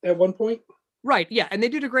 nights at one point. Right, yeah, and they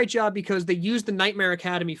did a great job because they used the Nightmare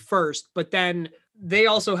Academy first, but then they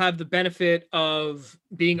also have the benefit of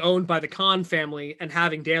being owned by the Khan family and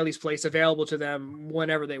having Daly's Place available to them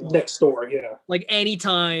whenever they want. Next door, yeah. Like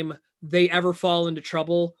anytime they ever fall into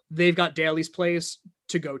trouble, they've got Daly's Place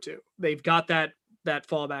to go to. They've got that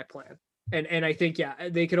fallback plan. And I think, yeah,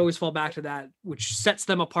 they could always fall back to that, which sets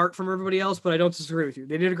them apart from everybody else, but I don't disagree with you.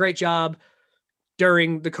 They did a great job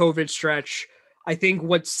during the COVID stretch. I think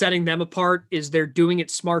what's setting them apart is they're doing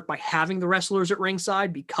it smart by having the wrestlers at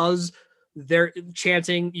ringside because they're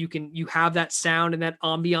chanting. You have that sound and that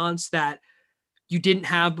ambiance that you didn't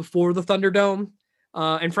have before the Thunderdome.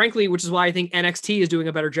 And frankly, which is why I think NXT is doing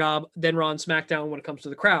a better job than Raw and SmackDown when it comes to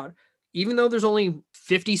the crowd. Even though there's only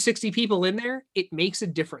 50, 60 people in there, it makes a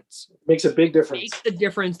difference. Makes a big difference. It makes a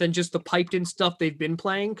difference than just the piped in stuff they've been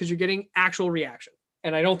playing because you're getting actual reaction.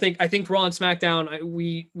 And I think Raw and SmackDown,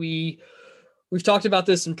 we've talked about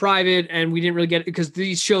this in private and we didn't really get it because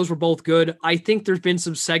these shows were both good. I think there's been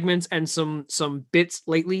some segments and some bits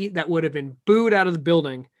lately that would have been booed out of the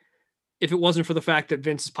building if it wasn't for the fact that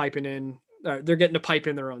Vince is piping in. They're getting to pipe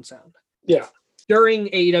in their own sound. Yeah. During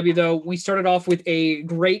AEW, though, we started off with a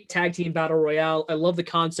great tag team battle royale. I love the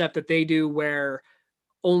concept that they do where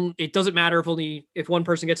it doesn't matter if one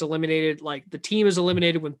person gets eliminated, like the team is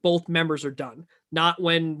eliminated when both members are done, not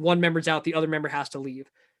when one member's out, the other member has to leave.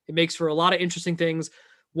 It makes for a lot of interesting things.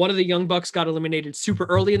 One of the Young Bucks got eliminated super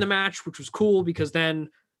early in the match, which was cool because then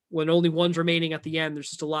when only one's remaining at the end, there's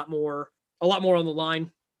just a lot more on the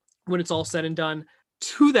line when it's all said and done.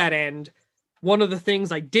 To that end, one of the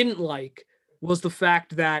things I didn't like was the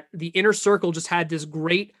fact that the Inner Circle just had this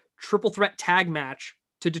great triple threat tag match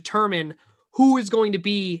to determine who is going to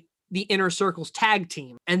be the Inner Circle's tag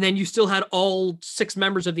team. And then you still had all 6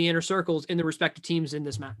 members of the Inner Circles in the respective teams in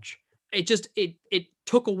this match. It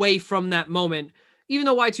took away from that moment. Even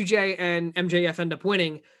though Y2J and MJF end up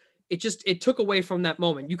winning, it took away from that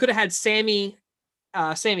moment. You could have had Sammy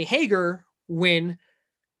Hager win,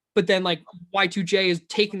 but then like Y2J is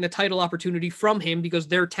taking the title opportunity from him because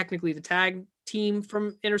they're technically the tag team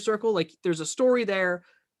from Inner Circle. Like there's a story there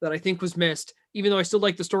that I think was missed, even though I still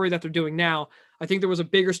like the story that they're doing now. I think there was a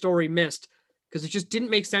bigger story missed because it just didn't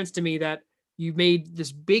make sense to me that you made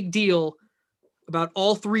this big deal about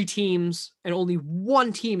all three teams and only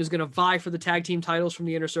one team is going to vie for the tag team titles from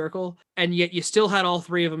the Inner Circle. And yet you still had all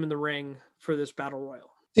three of them in the ring for this battle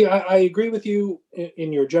royal. See, I agree with you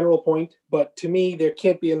in your general point, but to me, there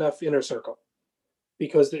can't be enough Inner Circle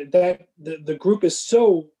because the group is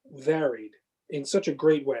so varied in such a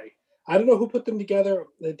great way. I don't know who put them together.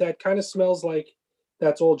 That kind of smells like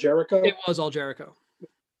that's all Jericho. It was all Jericho.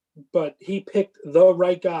 But he picked the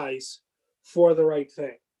right guys for the right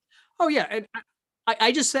thing. Oh, yeah. And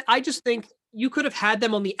I just think you could have had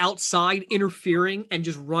them on the outside interfering and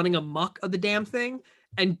just running amok of the damn thing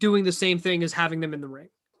and doing the same thing as having them in the ring.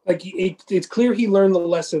 Like it's clear he learned the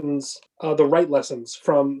lessons, the right lessons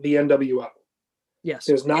from the NWO. Yes.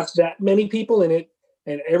 There's not that many people in it,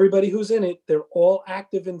 and everybody who's in it, they're all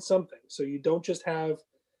active in something. So you don't just have,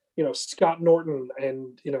 Scott Norton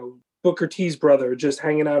and, Booker T's brother just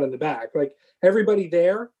hanging out in the back. Like everybody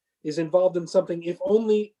there is involved in something, if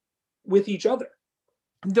only with each other.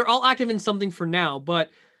 They're all active in something for now, but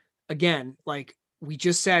again, like we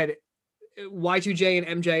just said, Y2J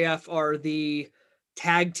and MJF are the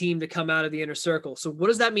tag team to come out of the Inner Circle. So what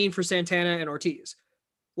does that mean for Santana and Ortiz?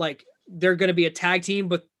 Like they're going to be a tag team,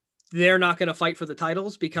 but they're not going to fight for the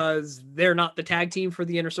titles because they're not the tag team for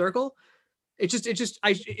the Inner Circle. It's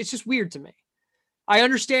just weird to me. I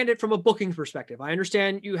understand it from a booking perspective. I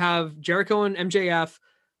understand you have Jericho and MJF,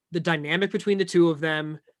 the dynamic between the two of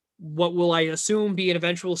them, what will I assume be an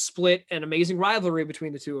eventual split and amazing rivalry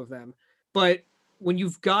between the two of them. But when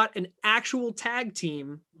you've got an actual tag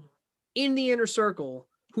team in the Inner Circle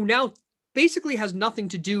who now basically has nothing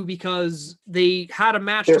to do because they had a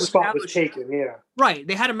match Their to spot establish. Was taken, yeah. Right.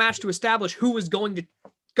 They had a match to establish who was going to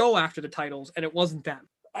go after the titles, and it wasn't them.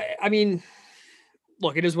 I mean,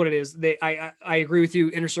 look, it is what it is. I agree with you.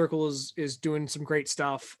 Inner Circle is doing some great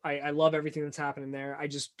stuff. I love everything that's happening there. I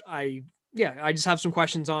just have some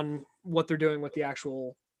questions on what they're doing with the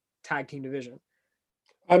actual tag team division.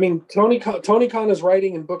 I mean, Tony Khan is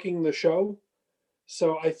writing and booking the show,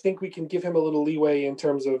 so I think we can give him a little leeway in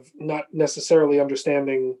terms of not necessarily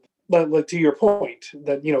understanding, like to your point,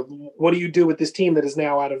 that, what do you do with this team that is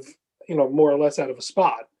now out of, more or less out of a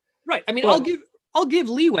spot? Right. I mean, I'll give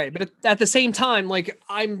leeway, but at the same time, like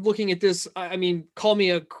I'm looking at this, I mean, call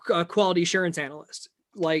me a quality assurance analyst.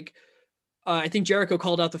 Like, I think Jericho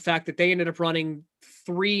called out the fact that they ended up running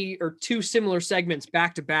 3 or 2 similar segments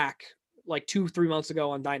back to back, like 2-3 months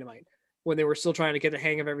ago on Dynamite when they were still trying to get the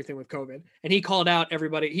hang of everything with COVID. And he called out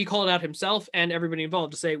everybody. He called out himself and everybody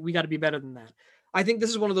involved to say, we got to be better than that. I think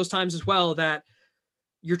this is one of those times as well that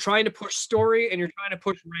you're trying to push story and you're trying to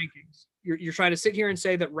push rankings. You're trying to sit here and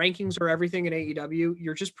say that rankings are everything in AEW.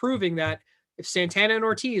 You're just proving that if Santana and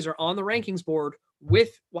Ortiz are on the rankings board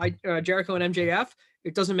with Jericho and MJF,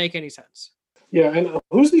 it doesn't make any sense. Yeah, and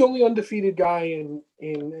who's the only undefeated guy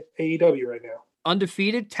in AEW right now?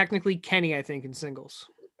 Undefeated, technically Kenny, I think, in singles.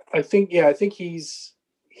 I think he's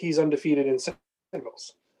undefeated in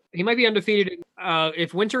singles. He might be undefeated.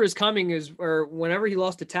 If Winter is Coming or whenever he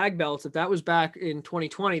lost the tag belts, if that was back in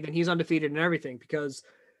 2020, then he's undefeated in everything because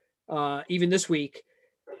even this week,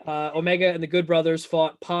 Omega and the Good Brothers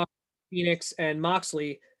fought Pac, Phoenix, and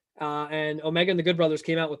Moxley, and Omega and the Good Brothers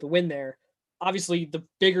came out with the win there. Obviously, the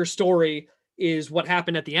bigger story is what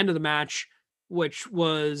happened at the end of the match, which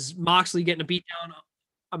was Moxley getting a beat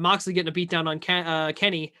down on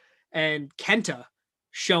Kenny, and Kenta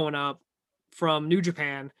showing up from New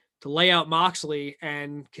Japan to lay out Moxley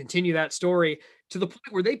and continue that story to the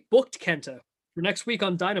point where they booked Kenta for next week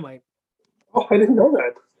on Dynamite. Oh, I didn't know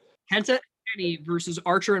that. Kenta and Kenny versus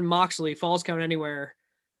Archer and Moxley Falls Count Anywhere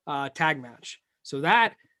tag match. So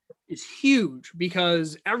that is huge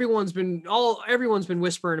because everyone's been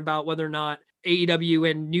whispering about whether or not AEW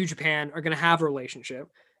and New Japan are going to have a relationship.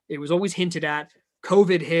 It was always hinted at.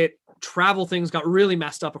 COVID hit, travel things got really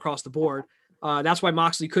messed up across the board. That's why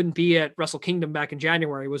Moxley couldn't be at Wrestle Kingdom back in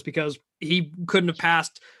January, was because he couldn't have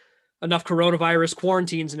passed enough coronavirus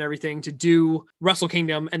quarantines and everything to do Wrestle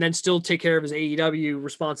Kingdom and then still take care of his AEW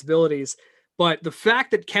responsibilities. But the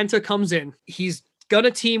fact that Kenta comes in, he's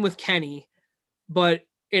gonna team with Kenny, but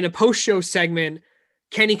in a post-show segment,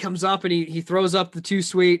 Kenny comes up and he throws up the Too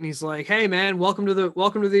Sweet and he's like, "Hey man, welcome to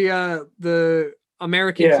the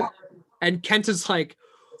American." Yeah. And Kenta's like,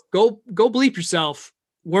 go bleep yourself.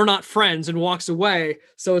 We're not friends, and walks away.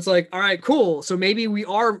 So it's like, all right, cool. So maybe we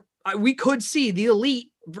are we could see the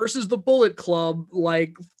Elite versus the Bullet Club,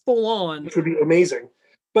 like full on. Which would be amazing.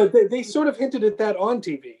 But they sort of hinted at that on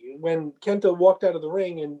TV when Kenta walked out of the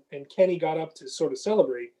ring and Kenny got up to sort of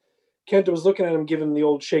celebrate. Kenta was looking at him, giving him the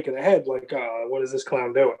old shake of the head, like, what is this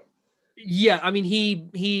clown doing? Yeah, I mean,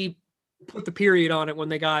 he put the period on it when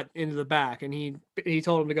they got into the back, and he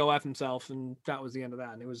told him to go F himself, and that was the end of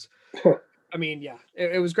that. And it was, I mean, yeah,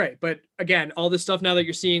 it was great. But again, all this stuff now that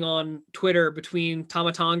you're seeing on Twitter between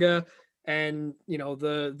Tama Tonga and, you know,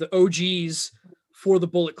 the OGs for the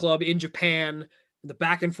Bullet Club in Japan, the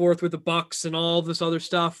back and forth with the Bucks and all this other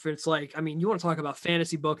stuff. It's like, I mean, you want to talk about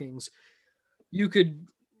fantasy bookings. You get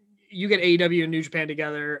AEW and New Japan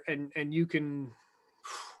together and you can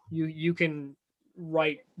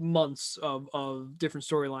write months of different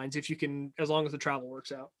storylines if you can, as long as the travel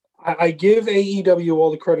works out. I give AEW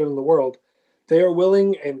all the credit in the world. They are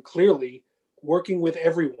willing and clearly working with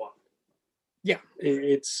everyone. Yeah,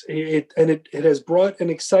 it has brought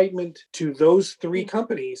an excitement to those three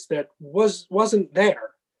companies that wasn't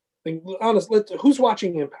there. I mean, honestly, who's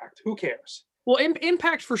watching Impact? Who cares? Well,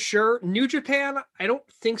 Impact for sure. New Japan, I don't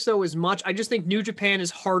think so as much. I just think New Japan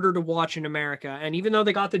is harder to watch in America. And even though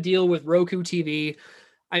they got the deal with Roku TV,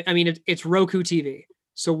 I mean, it's Roku TV.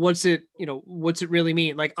 So what's it really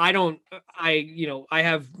mean? Like, I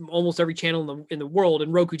have almost every channel in the world,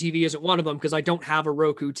 and Roku TV isn't one of them because I don't have a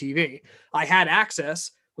Roku TV. I had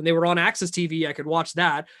access when they were on Access TV. I could watch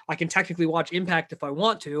that. I can technically watch Impact if I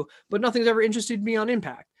want to, but nothing's ever interested me on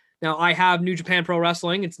Impact. Now I have New Japan Pro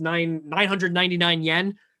Wrestling. It's 999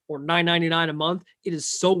 yen or $9.99 a month. It is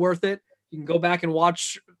so worth it. You can go back and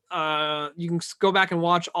watch. All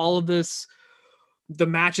of this, the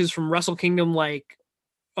matches from Wrestle Kingdom, like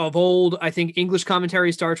of old. I think English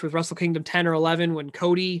commentary starts with Wrestle Kingdom 10 or 11 when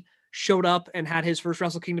Cody showed up and had his first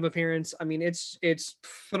Wrestle Kingdom appearance. I mean, it's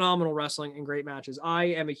phenomenal wrestling and great matches. I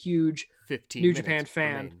am a huge New Japan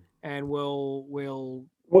fan, and will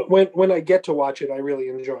when I get to watch it, I really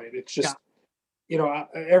enjoy it. It's just,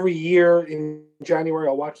 every year in January,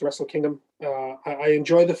 I'll watch Wrestle Kingdom. I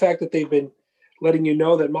enjoy the fact that they've been letting you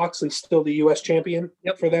know that Moxley's still the U.S. champion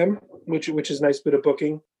for them, which is a nice bit of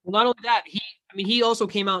booking. Well, not only that, he also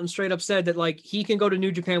came out and straight up said that, like, he can go to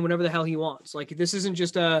New Japan whenever the hell he wants. Like, this isn't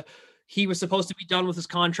just he was supposed to be done with his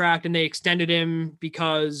contract and they extended him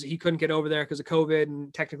because he couldn't get over there because of COVID.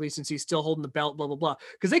 And technically, since he's still holding the belt, blah, blah, blah,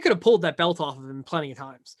 because they could have pulled that belt off of him plenty of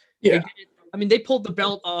times. Yeah. They pulled the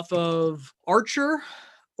belt off of Archer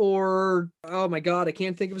or, oh my God, I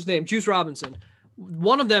can't think of his name. Juice Robinson.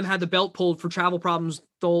 One of them had the belt pulled for travel problems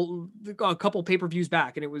a couple pay-per-views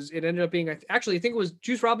back. And it ended up being, actually, I think it was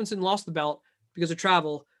Juice Robinson lost the belt because of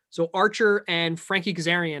travel. So Archer and Frankie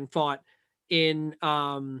Kazarian fought in,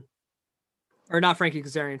 or not Frankie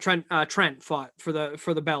Kazarian, Trent fought for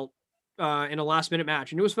the belt in a last minute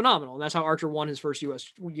match. And it was phenomenal. And that's how Archer won his first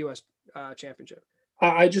US championship.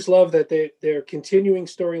 I just love that they're continuing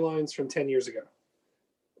storylines from 10 years ago,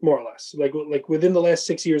 more or less. Like within the last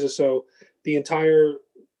 6 years or so,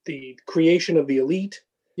 the creation of the Elite,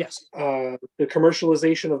 yes, the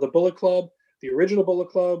commercialization of the Bullet Club, the original Bullet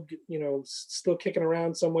Club, still kicking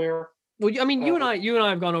around somewhere. Well, I mean, you and I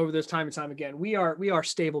have gone over this time and time again. We are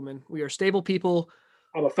stablemen. We are stable people.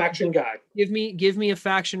 I'm a faction guy. Give me a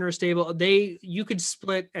faction or a stable. You could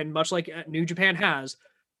split, and much like New Japan has,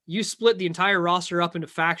 you split the entire roster up into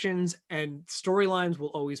factions, and storylines will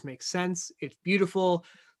always make sense. It's beautiful.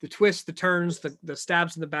 The twists, the turns, the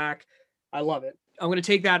stabs in the back. I love it. I'm going to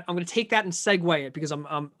take that and segue it because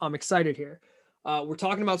I'm excited here. We're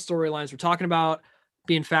talking about storylines. We're talking about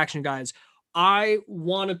being faction guys. I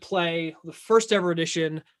want to play the first ever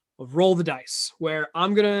edition of Roll the Dice, where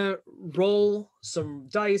I'm going to roll some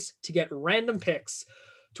dice to get random picks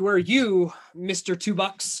to where you, Mr.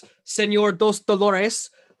 $2, Senor Dos Dolores,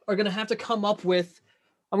 are going to have to come up with.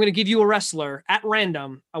 I'm going to give you a wrestler at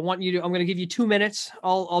random. I'm going to give you 2 minutes.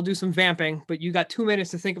 I'll do some vamping, but you got 2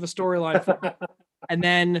 minutes to think of a storyline for me. And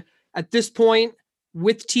then at this point,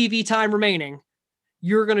 with TV time remaining,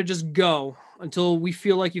 you're going to just go until we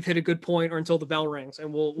feel like you've hit a good point or until the bell rings,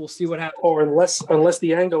 and we'll see what happens. Or unless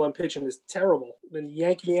the angle I'm pitching is terrible, then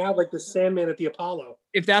yank me out like the Sandman at the Apollo.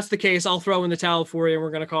 If that's the case, I'll throw in the towel for you, and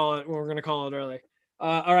we're going to call it early.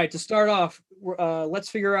 All right, to start off, let's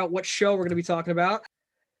figure out what show we're going to be talking about.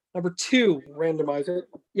 Number 2. Randomize it.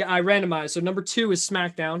 Yeah, I randomized. So number 2 is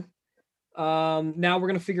SmackDown. Now we're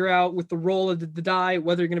going to figure out with the roll of the die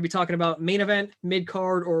whether you're going to be talking about main event,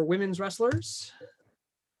 mid-card, or women's wrestlers.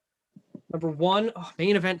 Number one,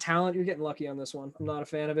 main event talent. You're getting lucky on this one. I'm not a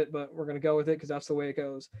fan of it, but we're going to go with it because that's the way it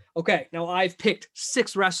goes. Okay, now I've picked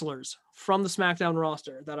 6 wrestlers from the SmackDown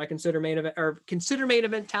roster that I consider main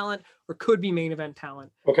event talent or could be main event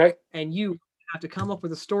talent. Okay. And you have to come up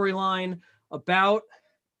with a storyline about.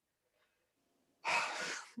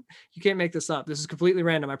 You can't make this up. This is completely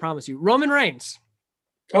random. I promise you. Roman Reigns.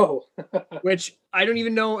 Oh. Which I don't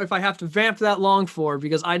even know if I have to vamp that long for,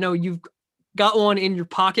 because I know you've got one in your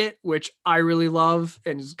pocket, which I really love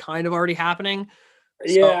and is kind of already happening.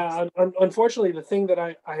 Yeah, unfortunately, the thing that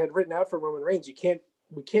I had written out for Roman Reigns, we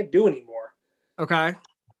can't do anymore. Okay.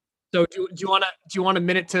 So do you want a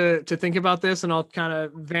minute to think about this, and I'll kind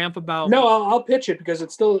of vamp about? No, I'll pitch it because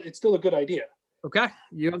it's still a good idea. Okay,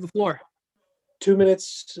 you have the floor. 2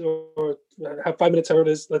 minutes or 5 minutes, however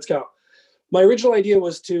it is. Let's go. My original idea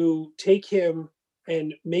was to take him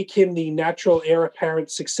and make him the natural heir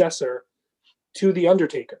apparent successor to The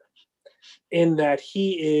Undertaker, in that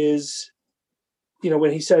he is,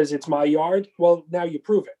 when he says it's my yard, well, now you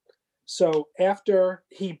prove it. So after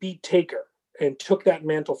he beat Taker and took that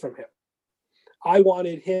mantle from him, I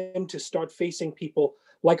wanted him to start facing people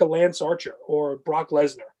like a Lance Archer or Brock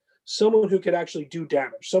Lesnar, someone who could actually do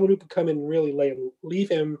damage, someone who could come in and really lay and leave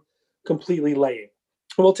him completely laying.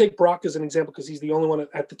 And we'll take Brock as an example because he's the only one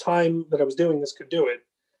at the time that I was doing this could do it.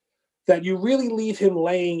 That you really leave him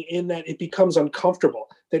laying in that it becomes uncomfortable,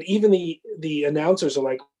 that even the announcers are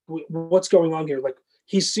like, what's going on here? Like,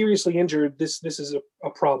 he's seriously injured. This is a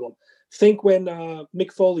problem. Think when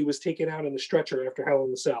Mick Foley was taken out in the stretcher after Hell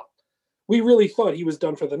in the Cell. We really thought he was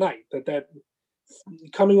done for the night, that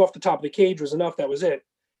coming off the top of the cage was enough. That was it.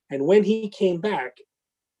 And when he came back,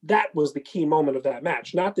 that was the key moment of that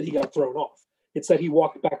match. Not that he got thrown off. It's that he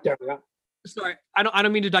walked back down the aisle. Sorry, I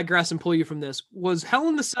don't mean to digress and pull you from this. Was Hell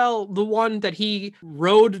in the Cell the one that he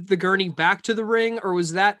rode the gurney back to the ring, or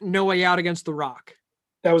was that No Way Out against The Rock?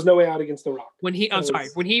 That was No Way Out against The Rock. When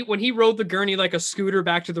he rode the gurney like a scooter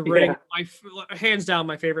back to the ring, hands down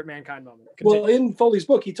my favorite Mankind moment. Well, in Foley's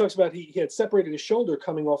book, he talks about he had separated his shoulder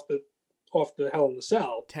coming off the Hell in the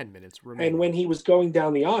Cell. 10 minutes remaining. And when he was going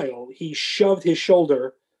down the aisle, he shoved his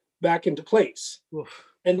shoulder back into place. Oof.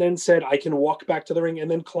 And then said, I can walk back to the ring,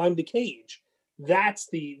 and then climb the cage. That's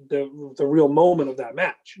the real moment of that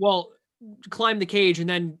match. Well, climbed the cage and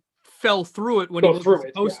then fell through it when he wasn't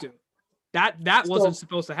supposed to. That wasn't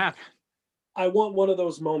supposed to happen. I want one of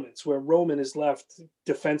those moments where Roman is left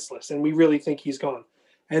defenseless and we really think he's gone.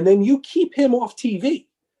 And then you keep him off TV.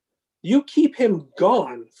 You keep him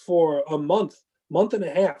gone for a month and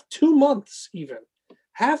a half, 2 months even.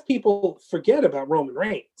 Have people forget about Roman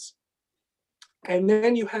Reigns. And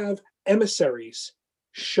then you have emissaries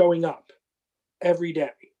showing up every day,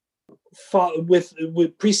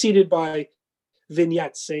 with preceded by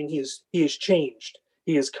vignettes saying he is changed,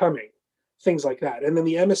 he is coming, things like that. And then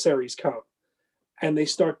the emissaries come and they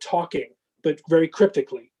start talking, but very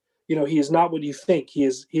cryptically. He is not what you think. He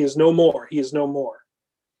is no more. He is no more.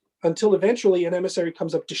 Until eventually an emissary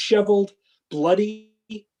comes up disheveled, bloody,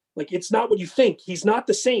 like, it's not what you think. He's not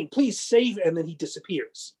the same. Please save. And then he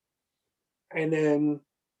disappears. And then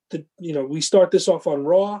we start this off on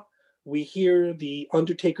Raw. We hear the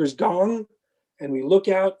Undertaker's gong, and we look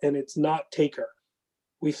out, and it's not Taker.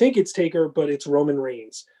 We think it's Taker, but it's Roman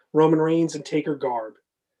Reigns. Roman Reigns in Taker garb,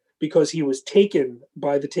 because he was taken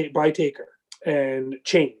by Taker and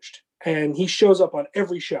changed. And he shows up on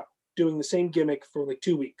every show, doing the same gimmick for like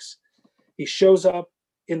 2 weeks. He shows up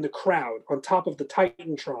in the crowd on top of the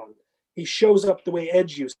Titantron. He shows up the way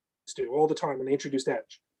Edge used to all the time when they introduced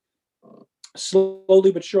Edge.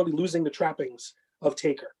 Slowly but surely losing the trappings of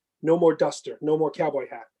Taker. No more duster, no more cowboy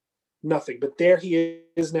hat, nothing. But there he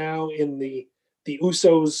is now in the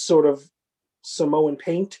Usos sort of Samoan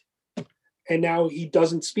paint, and now he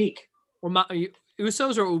doesn't speak.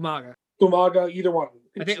 Usos or Umaga? Umaga, either one.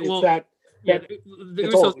 I think the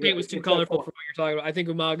Usos paint was too colorful for what you're talking about. I think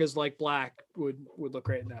Umaga's like black would look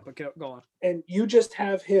great in that. But go on. And you just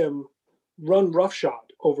have him run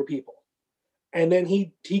roughshod over people. And then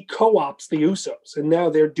he co-ops the Usos, and now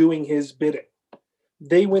they're doing his bidding.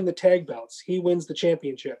 They win the tag belts. He wins the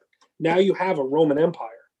championship. Now you have a Roman Empire.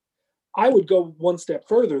 I would go one step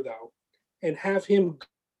further, though, and have him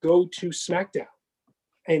go to SmackDown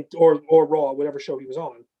or Raw, whatever show he was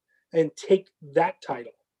on, and take that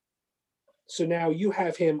title. So now you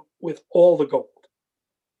have him with all the gold.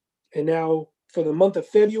 And now for the month of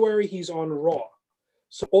February, he's on Raw.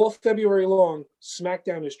 So all February long,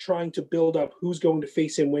 SmackDown is trying to build up who's going to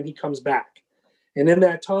face him when he comes back. And in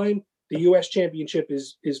that time, the U.S. Championship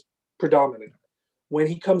is predominant. When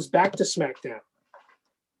he comes back to SmackDown,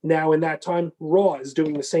 now in that time, Raw is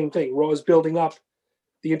doing the same thing. Raw is building up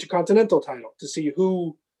the Intercontinental title to see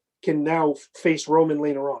who can now face Roman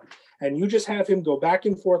later on. And you just have him go back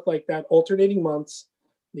and forth like that, alternating months.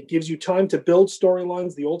 It gives you time to build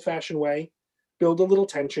storylines the old-fashioned way, build a little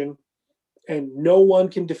tension, and no one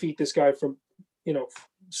can defeat this guy from,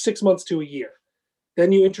 6 months to a year.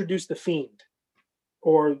 Then you introduce the Fiend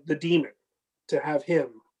or the Demon to have him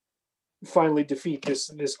finally defeat this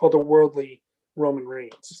otherworldly Roman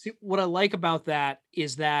Reigns. See, what I like about that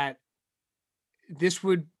is that this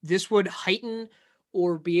would heighten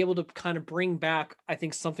or be able to kind of bring back, I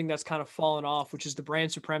think, something that's kind of fallen off, which is the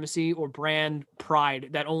brand supremacy or brand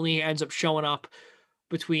pride that only ends up showing up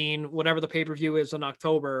between whatever the pay-per-view is in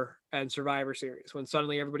October and Survivor Series, when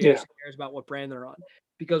suddenly everybody actually cares about what brand they're on.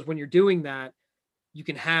 Because when you're doing that, you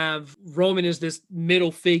can have Roman as this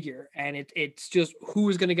middle figure, and it's just who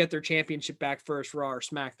is going to get their championship back first, Raw or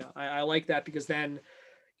SmackDown. I like that because then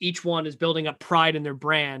each one is building up pride in their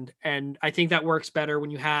brand, and I think that works better when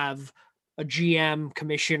you have a GM,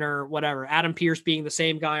 commissioner, whatever. Adam Pearce being the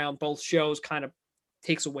same guy on both shows kind of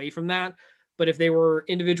takes away from that. But if they were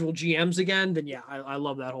individual GMs again, then yeah, I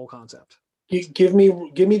love that whole concept. Give me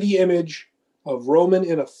the image of Roman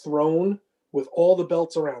in a throne with all the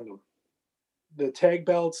belts around him. The tag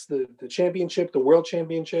belts, the championship, the world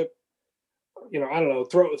championship. I don't know,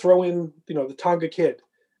 throw in, the Tonga Kid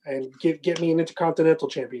and get me an Intercontinental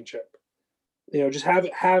Championship. Just have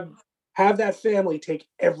that family take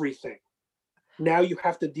everything. Now you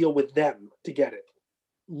have to deal with them to get it.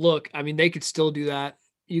 Look, I mean, they could still do that.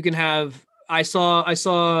 You can have. I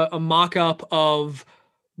saw a mock-up of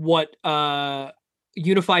what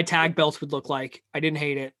unified tag belts would look like. I didn't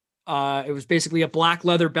hate it. It was basically a black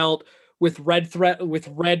leather belt with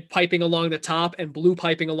red piping along the top and blue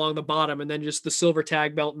piping along the bottom, and then just the silver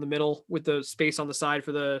tag belt in the middle with the space on the side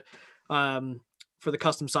for the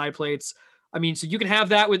custom side plates. I mean, so you can have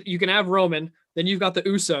that you can have Roman, then you've got the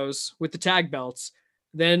Usos with the tag belts,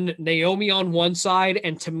 then Naomi on one side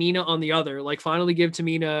and Tamina on the other. Like, finally give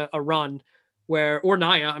Tamina a run or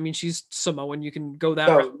Nia. I mean, she's Samoan. You can go that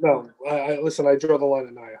route. No. Listen, I draw the line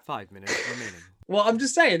at Nia. 5 minutes remaining. Well, I'm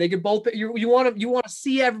just saying they could both. You want to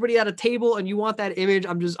see everybody at a table, and you want that image.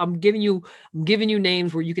 I'm giving you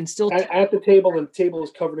names where you can still at the table, and the table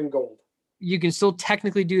is covered in gold. You can still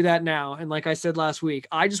technically do that now. And like I said last week,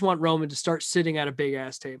 I just want Roman to start sitting at a big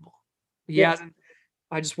ass table. Yeah,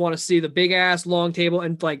 I just want to see the big ass long table,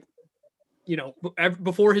 and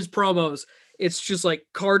before his promos, it's just like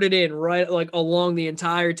carted in right like along the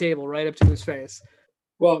entire table, right up to his face.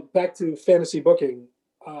 Well, back to fantasy booking.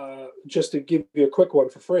 Just to give you a quick one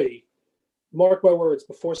for free, mark my words,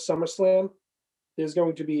 before SummerSlam, there's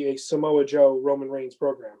going to be a Samoa Joe Roman Reigns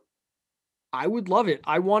program. I would love it.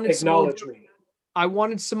 I wanted Samoa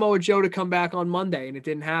Joe to come back on Monday, and it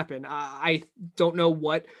didn't happen. I don't know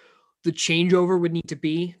what the changeover would need to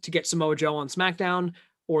be to get Samoa Joe on SmackDown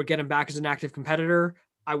or get him back as an active competitor.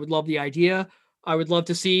 I would love the idea. I would love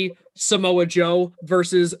to see Samoa Joe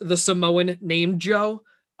versus the Samoan named Joe.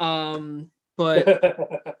 But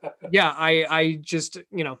yeah, I just,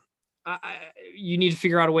 you need to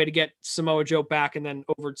figure out a way to get Samoa Joe back and then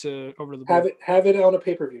over to the board. Have it on a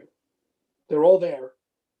pay-per-view. They're all there.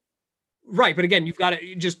 Right. But again, you've got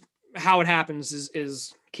to just how it happens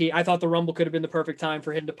is key. I thought the Rumble could have been the perfect time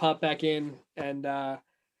for him to pop back in and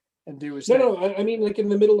do his thing. No, I mean, like in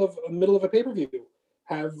the middle of a pay-per-view,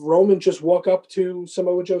 have Roman just walk up to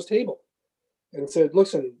Samoa Joe's table and said,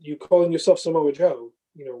 listen, you calling yourself Samoa Joe,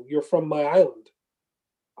 you're from my island.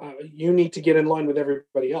 You need to get in line with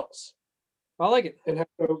everybody else. I like it.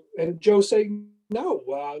 And Joe saying, no,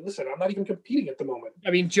 listen, I'm not even competing at the moment.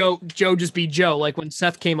 I mean, Joe just be Joe. Like when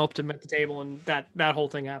Seth came up to him at the table and that whole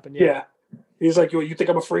thing happened. Yeah. He's like, you think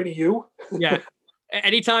I'm afraid of you? Yeah.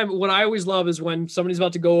 Anytime, what I always love is when somebody's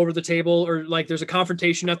about to go over the table or like there's a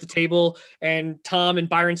confrontation at the table and Tom and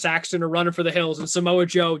Byron Saxton are running for the hills and Samoa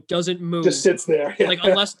Joe doesn't move. Just sits there. Like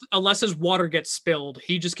unless his water gets spilled,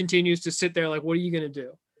 he just continues to sit there like, what are you going to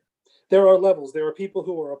do? There are levels. There are people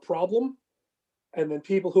who are a problem and then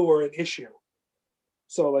people who are an issue.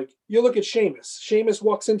 So like you look at Sheamus. Sheamus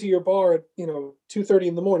walks into your bar at 2:30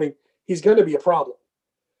 in the morning. He's going to be a problem.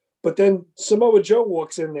 But then Samoa Joe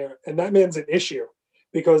walks in there and that man's an issue.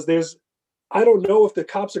 Because I don't know if the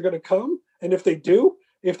cops are going to come, and if they do,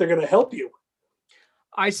 if they're going to help you.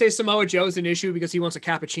 I say Samoa Joe's an issue because he wants a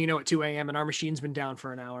cappuccino at 2 a.m. and our machine's been down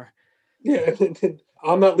for an hour. Yeah,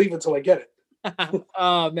 I'm not leaving until I get it.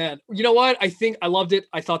 Oh, man. You know what? I think I loved it.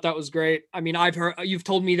 I thought that was great. I mean, you've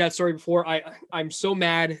told me that story before. I'm so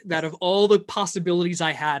mad that of all the possibilities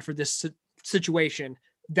I had for this situation,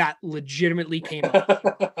 that legitimately came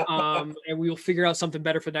up. And we will figure out something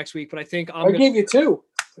better for next week. But I think I gave you two.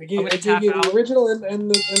 I gave gonna you tap the out. original and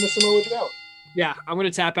the Samoa Joe. Yeah, I'm going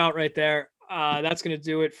to tap out right there. That's going to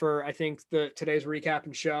do it for, I think, today's recap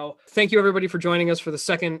and show. Thank you, everybody, for joining us for the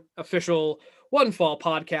second official One Fall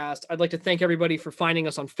podcast. I'd like to thank everybody for finding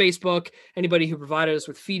us on Facebook, anybody who provided us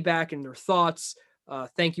with feedback and their thoughts.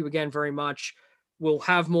 Thank you again very much. We'll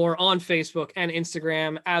have more on Facebook and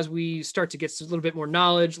Instagram as we start to get a little bit more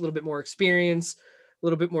knowledge, a little bit more experience, a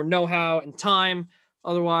little bit more know-how and time.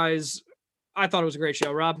 Otherwise, I thought it was a great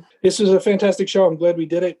show, Rob. This was a fantastic show. I'm glad we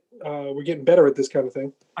did it. We're getting better at this kind of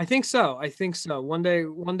thing. I think so. One day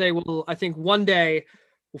one day we'll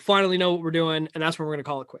finally know what we're doing, and that's when we're going to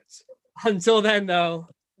call it quits. Until then, though,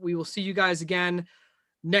 we will see you guys again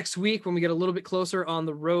next week when we get a little bit closer on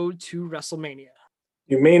the road to WrestleMania.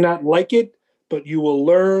 You may not like it, but you will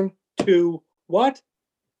learn to what?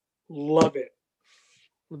 Love it.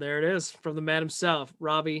 Well, there it is from the man himself,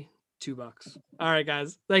 Robbie $2. All right,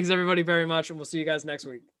 guys. Thanks everybody very much, and we'll see you guys next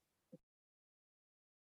week.